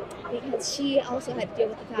than anyone, because she also had to deal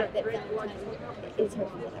with the fact that Valentine is her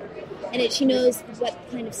father. And she knows what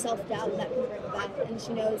kind of self-doubt that can bring about, and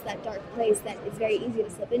she knows that dark place that is very easy to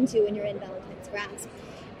slip into when you're in Valentine's grasp.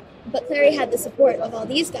 But Clary had the support of all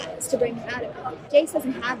these guys to bring her out of it. Jace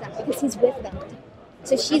doesn't have that because he's with Valentine.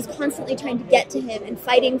 So she's constantly trying to get to him and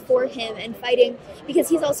fighting for him and fighting, because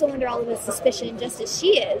he's also under all of his suspicion, just as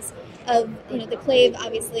she is, of, you know, the Clave,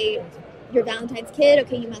 obviously, you're Valentine's kid,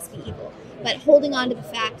 okay, you must be evil. But holding on to the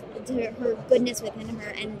fact, to her goodness within her,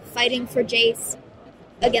 and fighting for Jace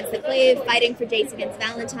against the Clave, fighting for Jace against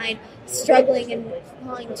Valentine, struggling and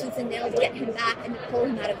clawing tooth and nail to get him back and to pull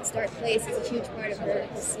him out of this dark place is a huge part of her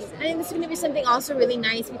this season. I think this is going to be something also really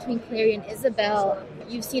nice between Clary and Isabelle.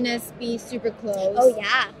 You've seen us be super close. Oh,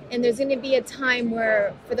 yeah. And there's going to be a time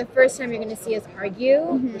where, for the first time, you're going to see us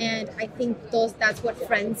argue, and I think that's what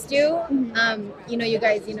friends do. You know, you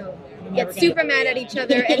guys, get super mad at each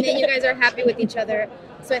other, and then you guys are happy with each other.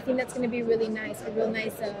 So I think that's going to be really nice, a real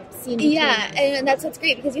nice scene. Yeah, and that's what's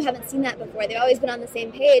great, because you haven't seen that before. They've always been on the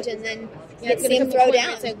same page, and then you get to see them throw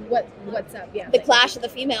down. It's like, what's up? Yeah. The clash of the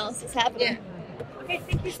females is happening. Yeah. Okay,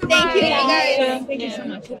 thank you so much. Thank you, guys. Thank you so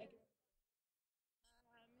much.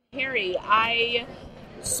 Harry, I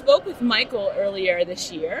spoke with Michael earlier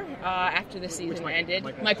this year, after the season ended.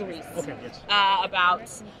 Michael Reese. Okay, yes.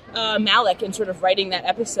 About Malek and sort of writing that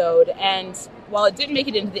episode. And while it didn't make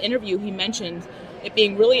it into the interview, he mentioned it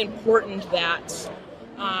being really important that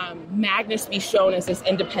Magnus be shown as this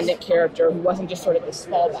independent character who wasn't just sort of this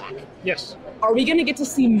fallback. Yes. Are we going to get to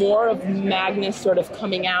see more of Magnus sort of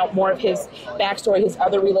coming out, more of his backstory, his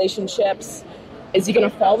other relationships? Is he going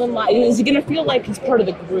to fall in line? Is he going to feel like he's part of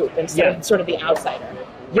the group instead of sort of the outsider?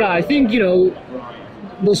 Yeah, I think,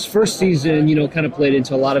 this first season, kind of played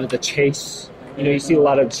into a lot of the chase. You see a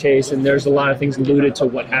lot of chase, and there's a lot of things alluded to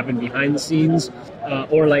what happened behind the scenes,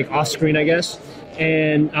 or like off screen, I guess.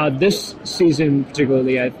 And this season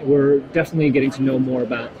particularly, we're definitely getting to know more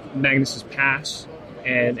about Magnus's past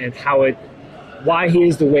and why he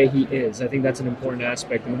is the way he is. I think that's an important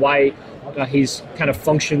aspect, and why he's kind of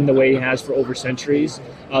functioned the way he has for over centuries.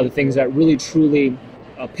 The things that really, truly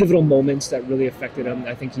pivotal moments that really affected him.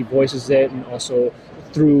 I think he voices it, and also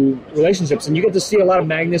through relationships. And you get to see a lot of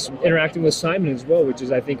Magnus interacting with Simon as well, which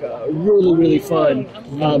is, I think, really, really fun.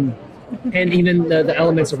 And even the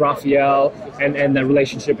elements of Raphael and the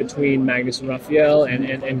relationship between Magnus and Raphael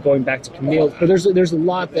and going back to Camille. But there's a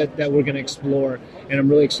lot that we're going to explore, and I'm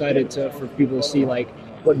really excited for people to see like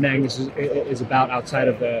what Magnus is about outside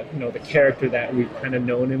of the the character that we've kind of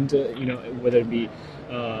known him to, whether it be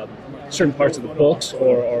certain parts of the books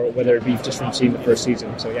or whether it be just from seeing the first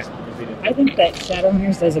season. So yeah. I think that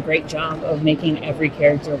Shadowhunters does a great job of making every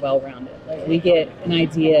character well-rounded. Like, we get an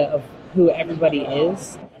idea of who everybody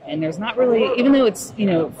is. And there's not really, even though it's,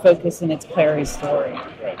 focused in its Clary's story,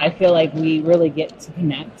 I feel like we really get to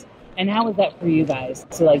connect. And how was that for you guys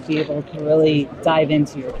to be able to really dive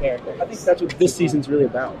into your characters? I think that's what this season's really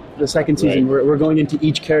about. The second season, we're going into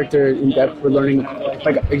each character in depth. We're learning,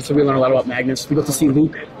 so we learn a lot about Magnus. We get to see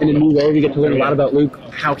Luke in a new way. We get to learn a lot about Luke,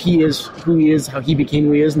 how he is, who he is, how he became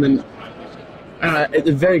who he is. And then it's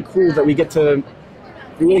very cool that we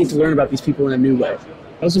really get to learn about these people in a new way.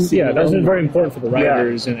 That's been very important for the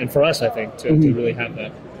writers and for us, I think, to really have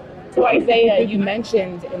that. So Isaiah, you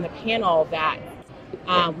mentioned in the panel that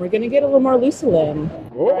we're going to get a little more Lucilin,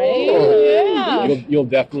 right? Yeah. You'll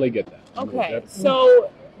definitely get that. Okay,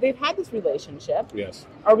 so they've had this relationship. Yes.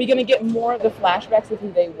 Are we going to get more of the flashbacks of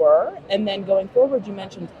who they were? And then going forward, you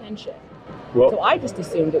mentioned tension. Well, so I just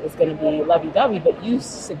assumed it was going to be lovey-dovey, but you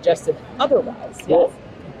suggested otherwise. Yes? Well,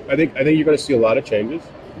 I think you're going to see a lot of changes.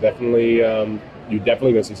 Definitely, you're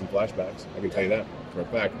definitely going to see some flashbacks. I can tell you that for a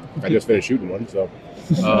fact. I just finished shooting one, so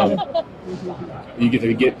you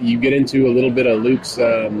get into a little bit of Luke's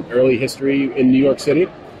early history in New York City.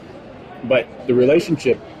 But the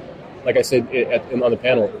relationship, like I said on the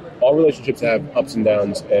panel, all relationships have ups and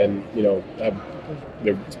downs, and have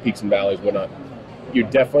their peaks and valleys, whatnot. You're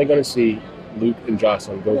definitely going to see Luke and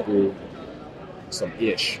Jocelyn go through some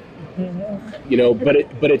ish.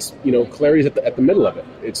 But it's Clary's at the middle of it.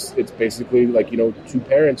 It's basically like two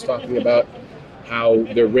parents talking about how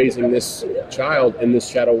they're raising this child in this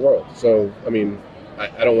shadow world. So I mean,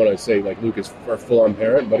 I don't want to say like Luke is a full-on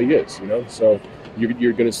parent, but he is. So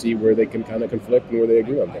you're going to see where they can kind of conflict and where they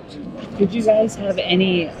agree on things. Did you guys have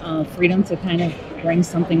any freedom to kind of bring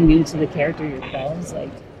something new to the character yourselves, like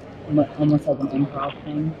almost like an improv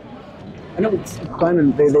thing? I know it's fun,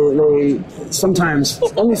 and they sometimes,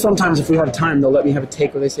 only sometimes if we have time, they'll let me have a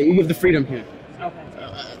take where they say, you have the freedom here. Okay.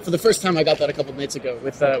 For the first time, I got that a couple of nights ago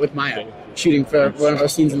with Maya, shooting for one of our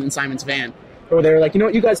scenes in Simon's van, where they were like,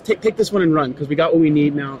 you guys take this one and run, because we got what we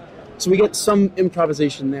need now. So we get some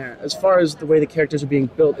improvisation there. As far as the way the characters are being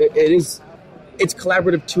built, it's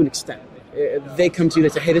collaborative to an extent. They come to you, they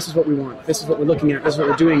say, hey, this is what we want, this is what we're looking at, this is what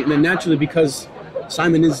we're doing, and then naturally, because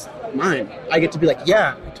Simon is mine, I get to be like,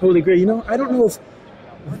 yeah, I totally agree. I don't know if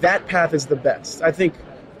that path is the best. I think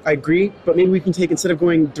I agree, but maybe we can take, instead of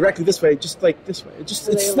going directly this way, just like this way. It's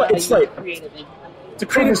slight. It's a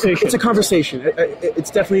conversation. It's a conversation.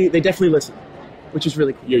 It's definitely, they definitely listen, which is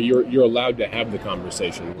really cool. You're allowed to have the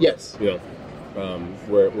conversation. Yes.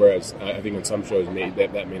 Whereas I think in some shows that may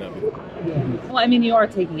not be. Well, I mean, you are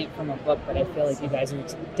taking it from a book, but I feel like you guys are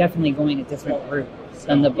definitely going a different route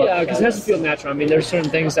than the book. Yeah, because it has to feel natural. I mean, there's certain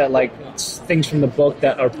things that, like, things from the book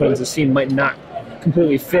that are put into the scene might not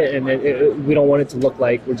completely fit, and we don't want it to look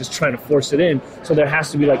like we're just trying to force it in. So there has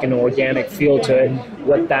to be, like, an organic feel to it,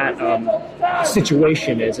 what that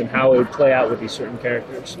situation is and how it would play out with these certain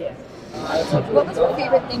characters. Yeah. What was your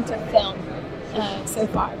favorite thing to film so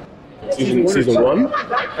far? Season one?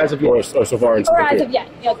 As of yet. Or so far in season Or as of yet.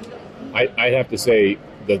 Yeah. I have to say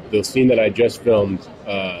the scene that I just filmed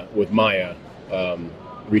with Maya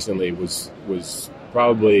recently was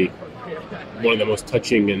probably one of the most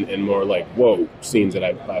touching and more like whoa scenes that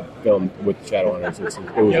I've filmed with Shadowhunters. It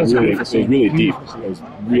was really deep. It was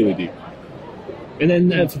really deep. And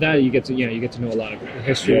then after that, you get to know a lot of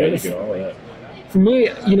history. Yeah, you get all of that. For me,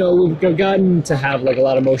 we've gotten to have like a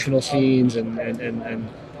lot of emotional scenes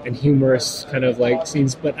and humorous kind of like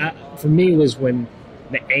scenes, but for me was when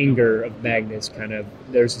the anger of Magnus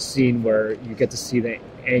there's a scene where you get to see the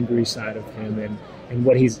angry side of him and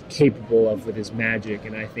what he's capable of with his magic,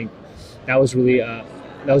 and I think that was really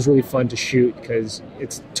fun to shoot because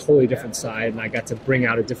it's a totally different side, and I got to bring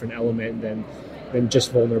out a different element than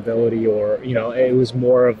just vulnerability, or it was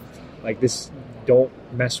more of like this. Don't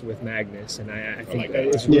mess with Magnus, and I think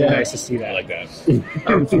it's really nice to see that. I like that.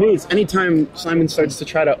 For me, it's anytime Simon starts to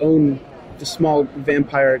try to own the small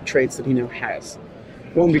vampire traits that he now has.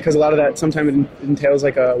 One, because a lot of that sometimes it entails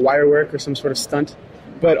like a wire work or some sort of stunt,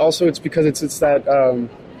 but also it's because it's that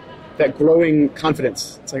that growing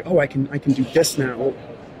confidence. It's like, oh, I can do this now. Well,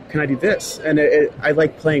 can I do this? And I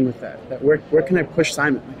like playing with that. Where can I push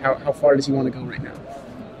Simon? How far does he want to go right now?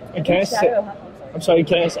 And can I say? I'm sorry,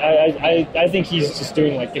 I think he's just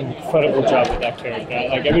doing like an incredible job with that character.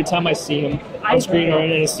 Like every time I see him on screen or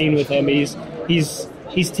in a scene with him, he's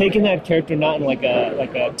taken that character not in like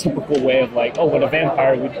a typical way of like, oh, what a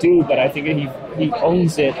vampire would do, but I think he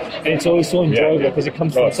owns it, and it's always so enjoyable because it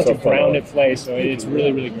comes from such a grounded place. So it's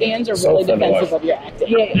really, really good. Fans are really defensive of your acting.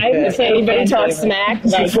 Yeah, I would say anybody talks smack,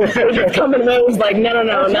 like coming to me like, no,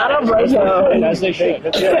 not Alberto. As they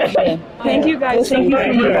should. Thank you guys.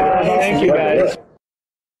 Thank you guys.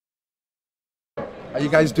 How you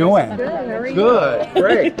guys doing? Good. How are you? Good.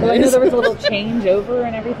 Great. I know there was a little change over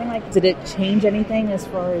and everything. Like, did it change anything as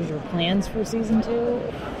far as your plans for season 2?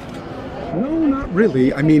 No, not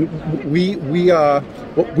really. I mean, we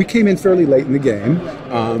came in fairly late in the game,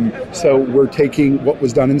 so we're taking what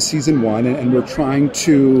was done in season 1 and we're trying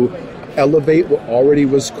to elevate what already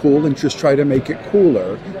was cool and just try to make it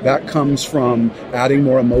cooler. That comes from adding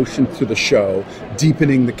more emotion to the show,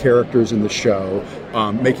 deepening the characters in the show,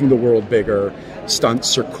 making the world bigger.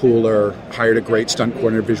 Stunts are cooler, hired a great stunt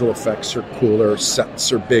coordinator, visual effects are cooler,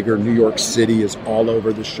 sets are bigger, New York City is all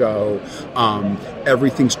over the show.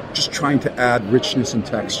 Everything's just trying to add richness and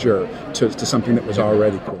texture to something that was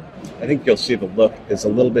already cool. I think you'll see the look is a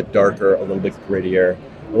little bit darker, a little bit grittier,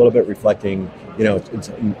 a little bit reflecting, it's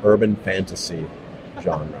an urban fantasy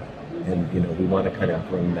genre. And, we want to kind of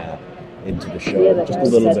bring that into the show just a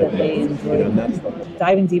little bit more. And that's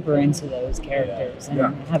diving deeper into those characters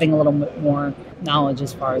and having a little bit more knowledge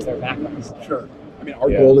as far as their backgrounds. Sure. I mean,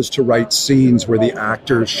 our goal is to write scenes where the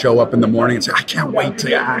actors show up in the morning and say, I can't wait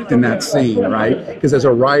to act in that scene, right? Because as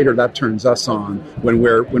a writer, that turns us on when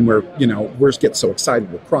we're we get so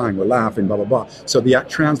excited, we're crying, we're laughing, blah, blah, blah. So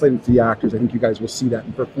translating to the actors, I think you guys will see that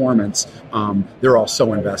in performance. They're all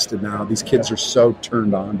so invested now. These kids are so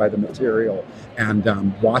turned on by the material. And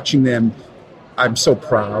watching them, I'm so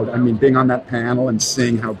proud. I mean, being on that panel and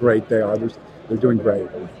seeing how great they are, they're doing great.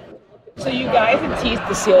 So you guys have teased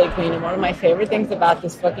the Sealy Queen, and one of my favorite things about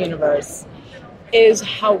this book universe is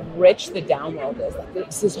how rich the downworld is. Like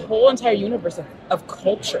this whole entire universe of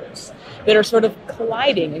cultures that are sort of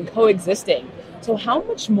colliding and coexisting. So how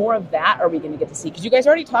much more of that are we going to get to see? Because you guys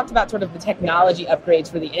already talked about sort of the technology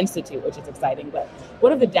upgrades for the Institute, which is exciting, but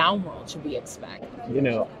what of the downworld should we expect?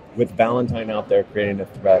 With Valentine out there creating a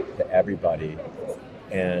threat to everybody,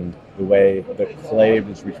 and the way that Clay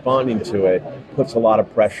is responding to it puts a lot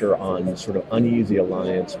of pressure on the sort of uneasy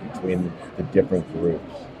alliance between the different groups.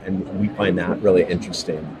 And we find that really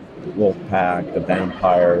interesting. The Wolfpack, the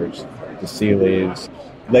vampires, the Sealies.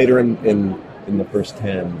 Later in the first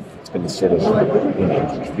 10, it's going to sort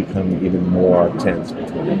of become even more tense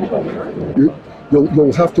between everybody.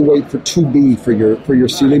 You'll have to wait for 2B for your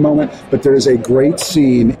Sealy moment, but there is a great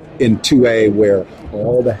scene in 2A where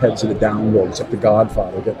all the heads of the downworld, except the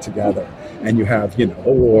Godfather, get together, and you have the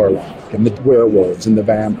Warlock and the werewolves and the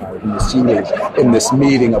vampires and the Sealies in this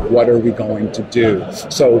meeting of what are we going to do.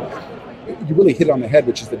 So you really hit on the head,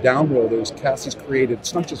 which is the downworld. Cassie's created.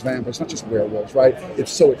 It's not just vampires, it's not just werewolves, right?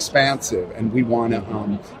 It's so expansive, and we want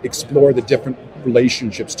to explore the different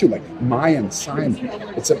relationships too, like Maya and Simon.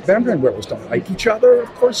 It's a vampire and werewolves don't like each other, of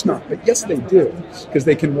course not, but yes they do, because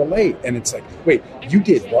they can relate. And it's like, wait, you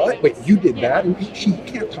did what? Wait, you did that? And he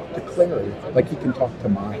can't talk to Clary like he can talk to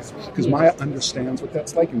Maya, because Maya understands what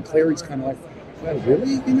that's like, and Clary's kind of like, well,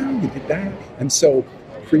 really? You did that? And so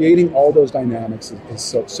creating all those dynamics is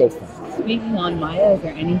so fun. Speaking on Maya, is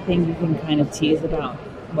there anything you can kind of tease about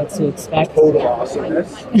what to expect? Total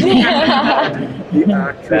awesomeness. The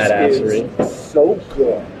actress is so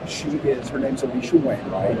good. her name's Alicia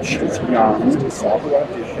Wainwright. She's young. We saw her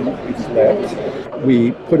audition. We flipped.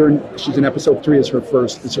 We put her, she's in episode 3 as her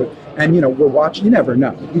first. And, we're watching, you never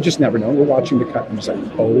know. You just never know. We're watching the cut and it's like,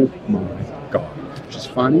 oh my God. She's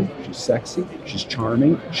funny, she's sexy, she's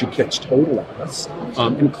charming, she kicks total ass,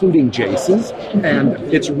 including Jace's, and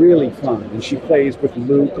it's really fun. And she plays with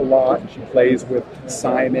Luke a lot, and she plays with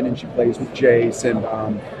Simon, and she plays with Jace,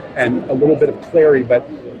 and a little bit of Clary. But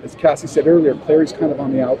as Cassie said earlier, Clary's kind of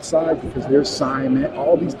on the outside because there's Simon.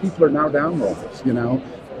 All these people are now downloads,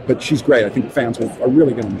 But she's great. I think fans are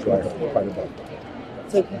really going to enjoy her quite a bit.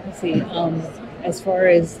 So Cassie, as far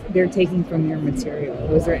as they're taking from your material,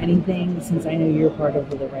 was there anything, since I know you're part of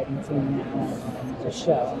the writing team now on the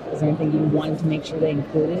show, is there anything you wanted to make sure they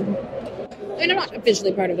included? And I'm not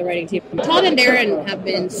officially part of the writing team. Todd and Darren have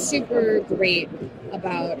been super great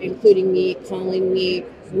about including me, calling me,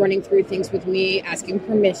 running through things with me, asking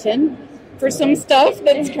permission for some stuff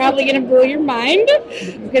that's probably going to blow your mind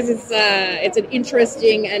because it's an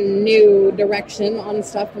interesting and new direction on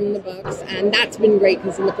stuff from the books, and that's been great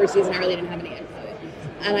because in the first season I really didn't have any input,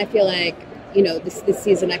 and I feel like this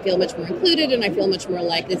season I feel much more included, and I feel much more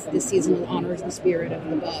like this season honors the spirit of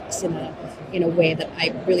the books in a way that I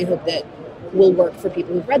really hope that will work for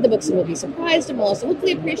people who've read the books and will be surprised and will also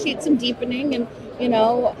hopefully appreciate some deepening and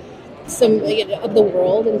some of the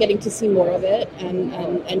world and getting to see more of it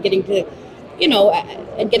and getting to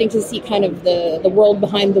and getting to see kind of the world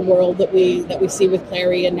behind the world that we see with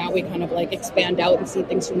Clary, and now we kind of like expand out and see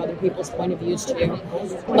things from other people's point of views too.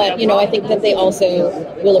 But I think that they also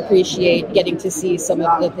will appreciate getting to see some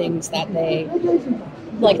of the things that they,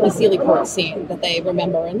 like the Sealy Court scene, that they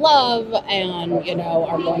remember and love, and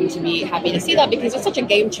are going to be happy to see that because it's such a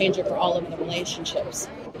game changer for all of the relationships.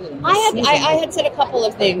 I had said a couple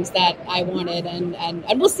of things that I wanted,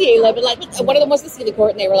 and we'll see. Like one of them was the Sealy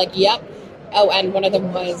Court, and they were like, "Yep." Oh, and one of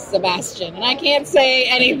them was Sebastian, and I can't say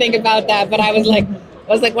anything about that, but I was like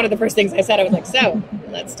one of the first things I said. I was like, "So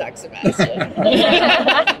let's talk Sebastian,"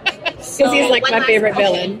 because he's like my favorite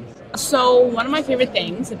villain. So one of my favorite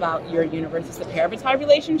things about your universe is the Parabatai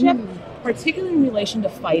relationship, particularly in relation to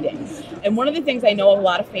fighting. And one of the things I know a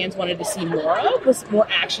lot of fans wanted to see more of was more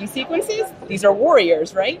action sequences. These are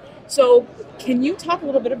warriors, right? So can you talk a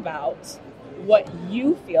little bit about what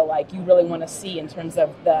you feel like you really want to see in terms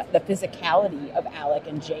of the physicality of Alec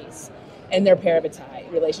and Jace and their Parabatai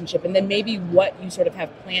relationship, and then maybe what you sort of have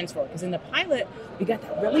plans for? Because in the pilot, we got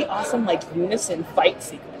that really awesome unison fight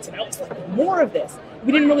sequence, and I was like, more of this.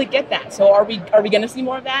 We didn't really get that. So are we going to see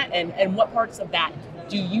more of that? And what parts of that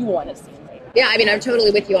do you want to see? Yeah, I mean, I'm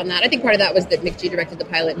totally with you on that. I think part of that was that Mick G directed the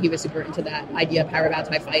pilot, and he was super into that idea of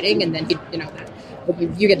Parabatai fighting, and then you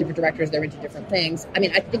get different directors, they're into different things. I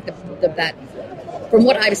mean, I think that from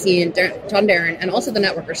what I've seen, Todd and Darren, and also the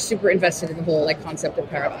network, are super invested in the whole concept of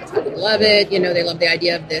Parabatai. They love it. They love the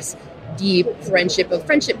idea of this deep friendship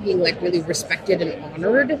being really respected and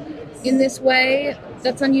honored in this way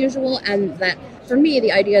that's unusual, and that for me,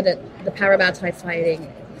 the idea that the Parabatai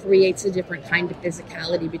fighting creates a different kind of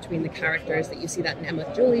physicality between the characters, that you see that in Emma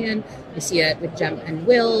with Julian, you see it with Jem and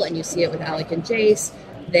Will, and you see it with Alec and Jace.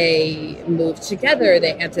 They move together,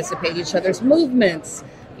 they anticipate each other's movements,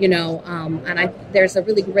 and there's a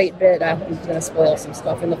really great bit, I'm going to spoil some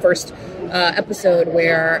stuff, in the first episode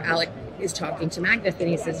where Alec is talking to Magnus, and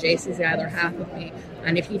he says, Jace is the other half of me,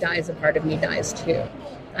 and if he dies, a part of me dies too.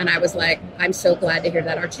 And I was like, I'm so glad to hear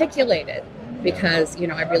that articulated, because,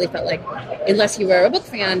 I really felt like, unless you were a book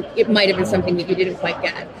fan, it might have been something that you didn't quite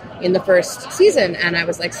get in the first season. And I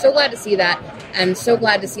was like, so glad to see that, and so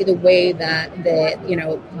glad to see the way that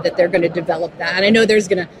that they're going to develop that. And I know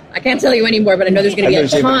I can't tell you anymore, but I know there's going to be a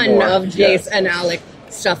ton of Jace and Alec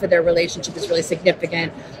stuff in their relationship is really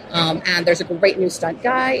significant. And there's a great new stunt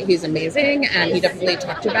guy. He's amazing, and he definitely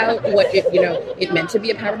talked about what it meant to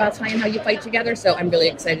be a Parabatai and how you fight together. So I'm really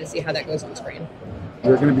excited to see how that goes on screen.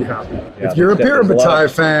 You're going to be happy. If you're a Parabatai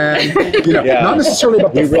fan, not necessarily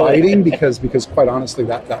about the fighting, because quite honestly,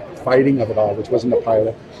 that fighting of it all, which wasn't the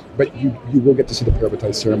pilot, but you will get to see the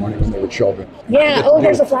Parabatai ceremony when they were children. Yeah.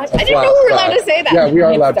 There's a flash. I didn't know we were allowed to say that. Yeah, we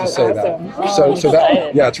are allowed to say that. So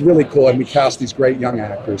that, it's really cool, and we cast these great young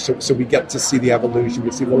actors. So we get to see the evolution.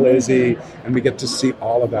 We see the Lizzie, and we get to see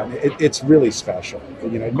all of that. It's really special.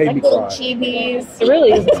 It made me cry. Chibis. It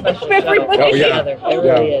really is a special show. Oh yeah. It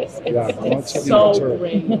really is. It's so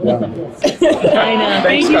great. I know.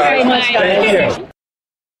 Thank you very much, guys.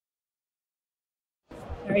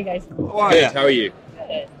 How are you guys? Good. How are you?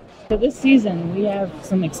 Good. So this season, we have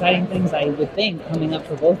some exciting things, I would think, coming up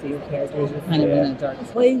for both of your characters. You're kind of in a dark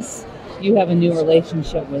place. You have a new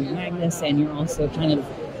relationship with Magnus, and you're also kind of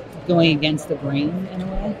going against the grain in a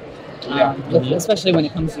way. especially when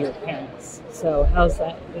it comes to your parents. So how's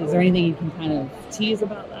that? Is there anything you can kind of tease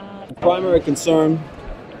about that? The primary concern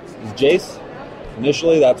is Jace.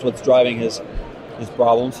 Initially, that's what's driving his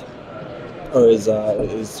problems, or his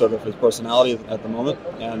sort of his personality at the moment.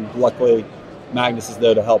 And luckily, Magnus is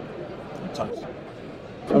there to help at times.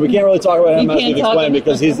 And we can't really talk about him as we've explained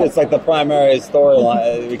because it's like the primary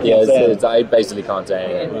storyline. We can't say it. I basically can't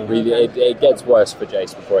say anything. It gets worse for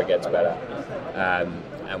Jace before it gets better.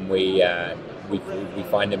 And we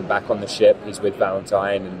find him back on the ship. He's with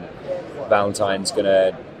Valentine, and Valentine's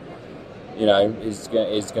gonna,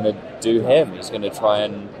 is gonna do him. He's gonna try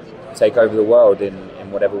and take over the world in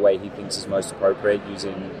whatever way he thinks is most appropriate,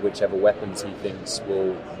 using whichever weapons he thinks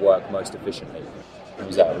will work most efficiently.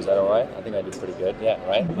 Was that all right? I think I did pretty good. Yeah,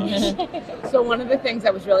 right? Nice. So one of the things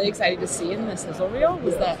that was really exciting to see in the sizzle reel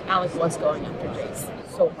was that Alec was going after Jace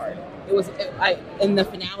so hard. In the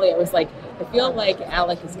finale, I was like, I feel like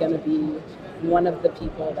Alec is going to be one of the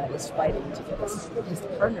people that is fighting to get his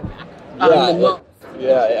partner back.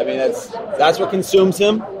 I mean, that's what consumes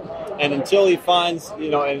him. And until he finds,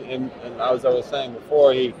 and as I was saying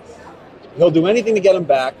before, he'll do anything to get him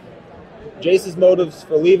back. Jace's motives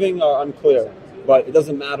for leaving are unclear. But it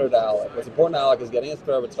doesn't matter to Alec. What's important to Alec is getting his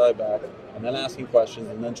Clare back and then asking questions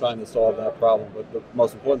and then trying to solve that problem. But the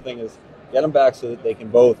most important thing is get them back so that they can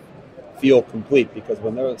both feel complete. Because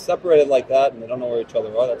when they're separated like that and they don't know where each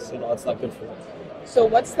other are, that's not good for them. So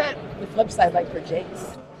what's the flip side like for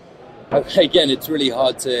Jace? Again, it's really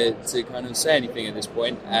hard to kind of say anything at this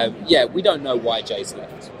point. We don't know why Jace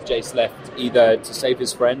left. Jace left either to save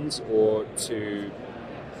his friends or to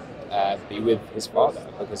be with his father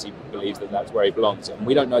because he believes that that's where he belongs, and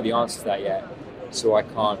we don't know the answer to that yet, so I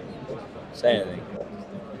can't say anything.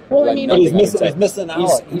 Well, I mean, he's missing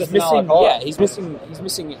Alec. He's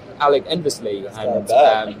missing Alec endlessly, and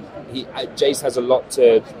Jace has a lot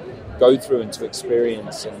to go through and to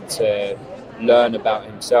experience and to learn about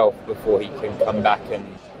himself before he can come back and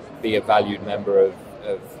be a valued member of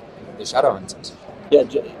the Shadowhunters. Yeah,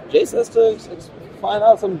 Jace has to find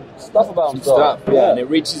out some stuff about himself. And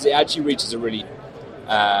it actually reaches a really,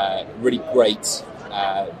 really great,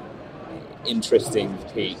 interesting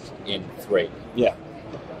peak in 3. Yeah,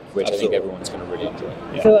 which I think everyone's going to really enjoy.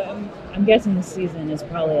 Yeah. So I'm guessing this season is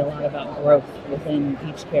probably a lot about growth within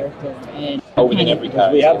each character and within every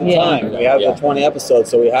character. We have the time. We have the 20 episodes,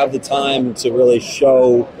 so we have the time to really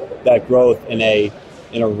show that growth in a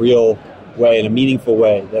real way, in a meaningful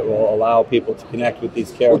way that will allow people to connect with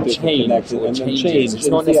these characters. Change. It's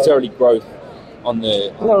not necessarily growth on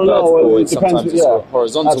the vertical. It sometimes it's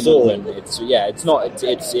horizontal movement. It's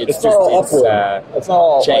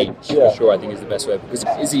all change for sure. I think is the best way, because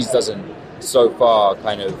Izzy's doesn't so far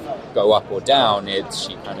kind of go up or down.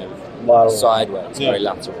 She kind of lateral. Sideways, very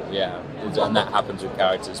lateral. And that happens with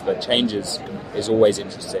characters. But changes is always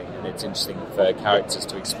interesting, and it's interesting for characters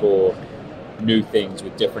to explore new things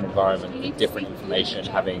with different environment, with different information,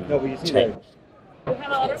 having changed. We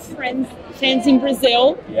have a lot of fans in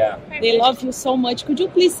Brazil. Yeah. They love you so much. Could you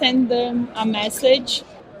please send them a message?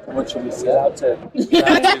 What should we set out to?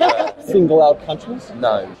 Single out countries?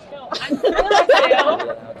 No.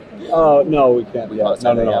 Oh, no, we can't. Yeah,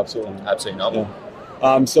 no, absolutely not. Absolutely not.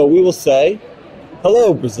 Yeah. So we will say,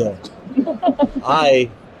 hello, Brazil.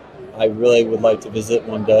 I really would like to visit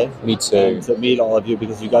one day. Me too. To meet all of you,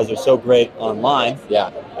 because you guys are so great online.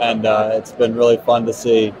 Yeah. And it's been really fun to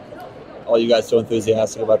see all you guys so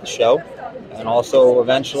enthusiastic about the show. And also,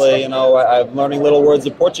 eventually, I'm learning little words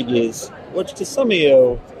of Portuguese, which to some of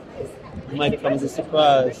you might come as a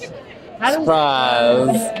surprise. How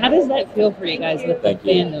does that feel for you guys with the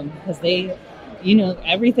fandom? Because they,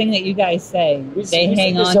 everything that you guys say, they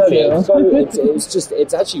hang on to.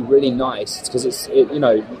 It's actually really nice because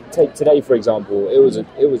take today for example. It was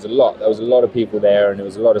a lot. There was a lot of people there, and there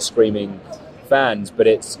was a lot of screaming fans. But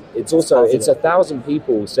it's also 1,000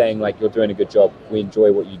 people saying like, you're doing a good job. We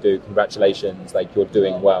enjoy what you do. Congratulations, like you're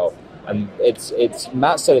doing well. And it's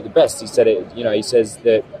Matt said it the best. He said it. He says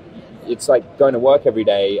that it's like going to work every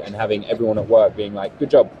day and having everyone at work being like, good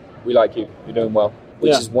job, we like you, you're doing well,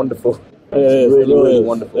 which is wonderful. It's really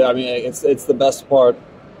wonderful. Yeah, I mean, it's the best part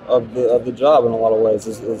of the job in a lot of ways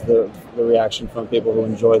is the reaction from people who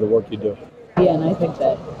enjoy the work you do. Yeah, and I think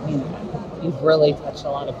that you've really touched a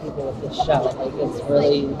lot of people with this show. Like it's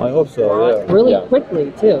really, I hope so. Yeah, really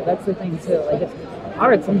quickly too. That's the thing too. Like it's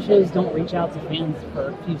hard. Some shows don't reach out to fans for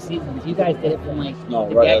a few seasons. You guys did it from like Oh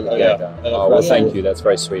well, thank you. That's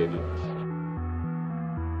very sweet of you.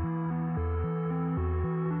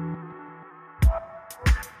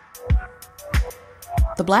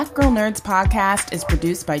 The Black Girl Nerds podcast is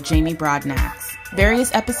produced by Jamie Broadnax.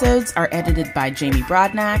 Various episodes are edited by Jamie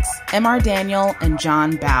Broadnax, M.R. Daniel, and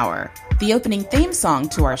John Bauer. The opening theme song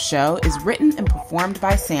to our show is written and performed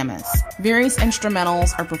by Samus. Various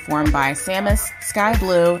instrumentals are performed by Samus, Sky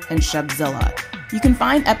Blue, and Shubzilla. You can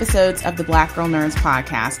find episodes of the Black Girl Nerds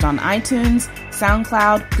podcast on iTunes,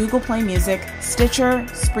 SoundCloud, Google Play Music, Stitcher,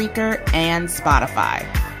 Spreaker, and Spotify.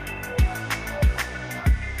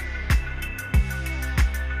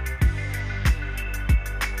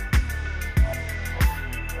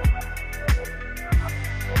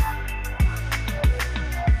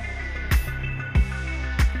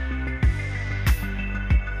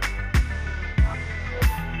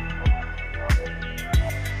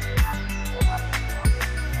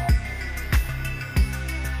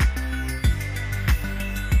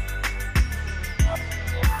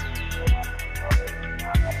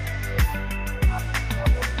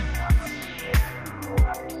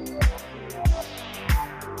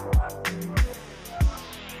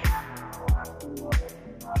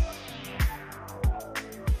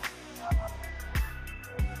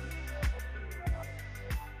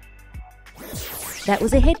 That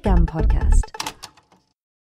was a HeadGum podcast.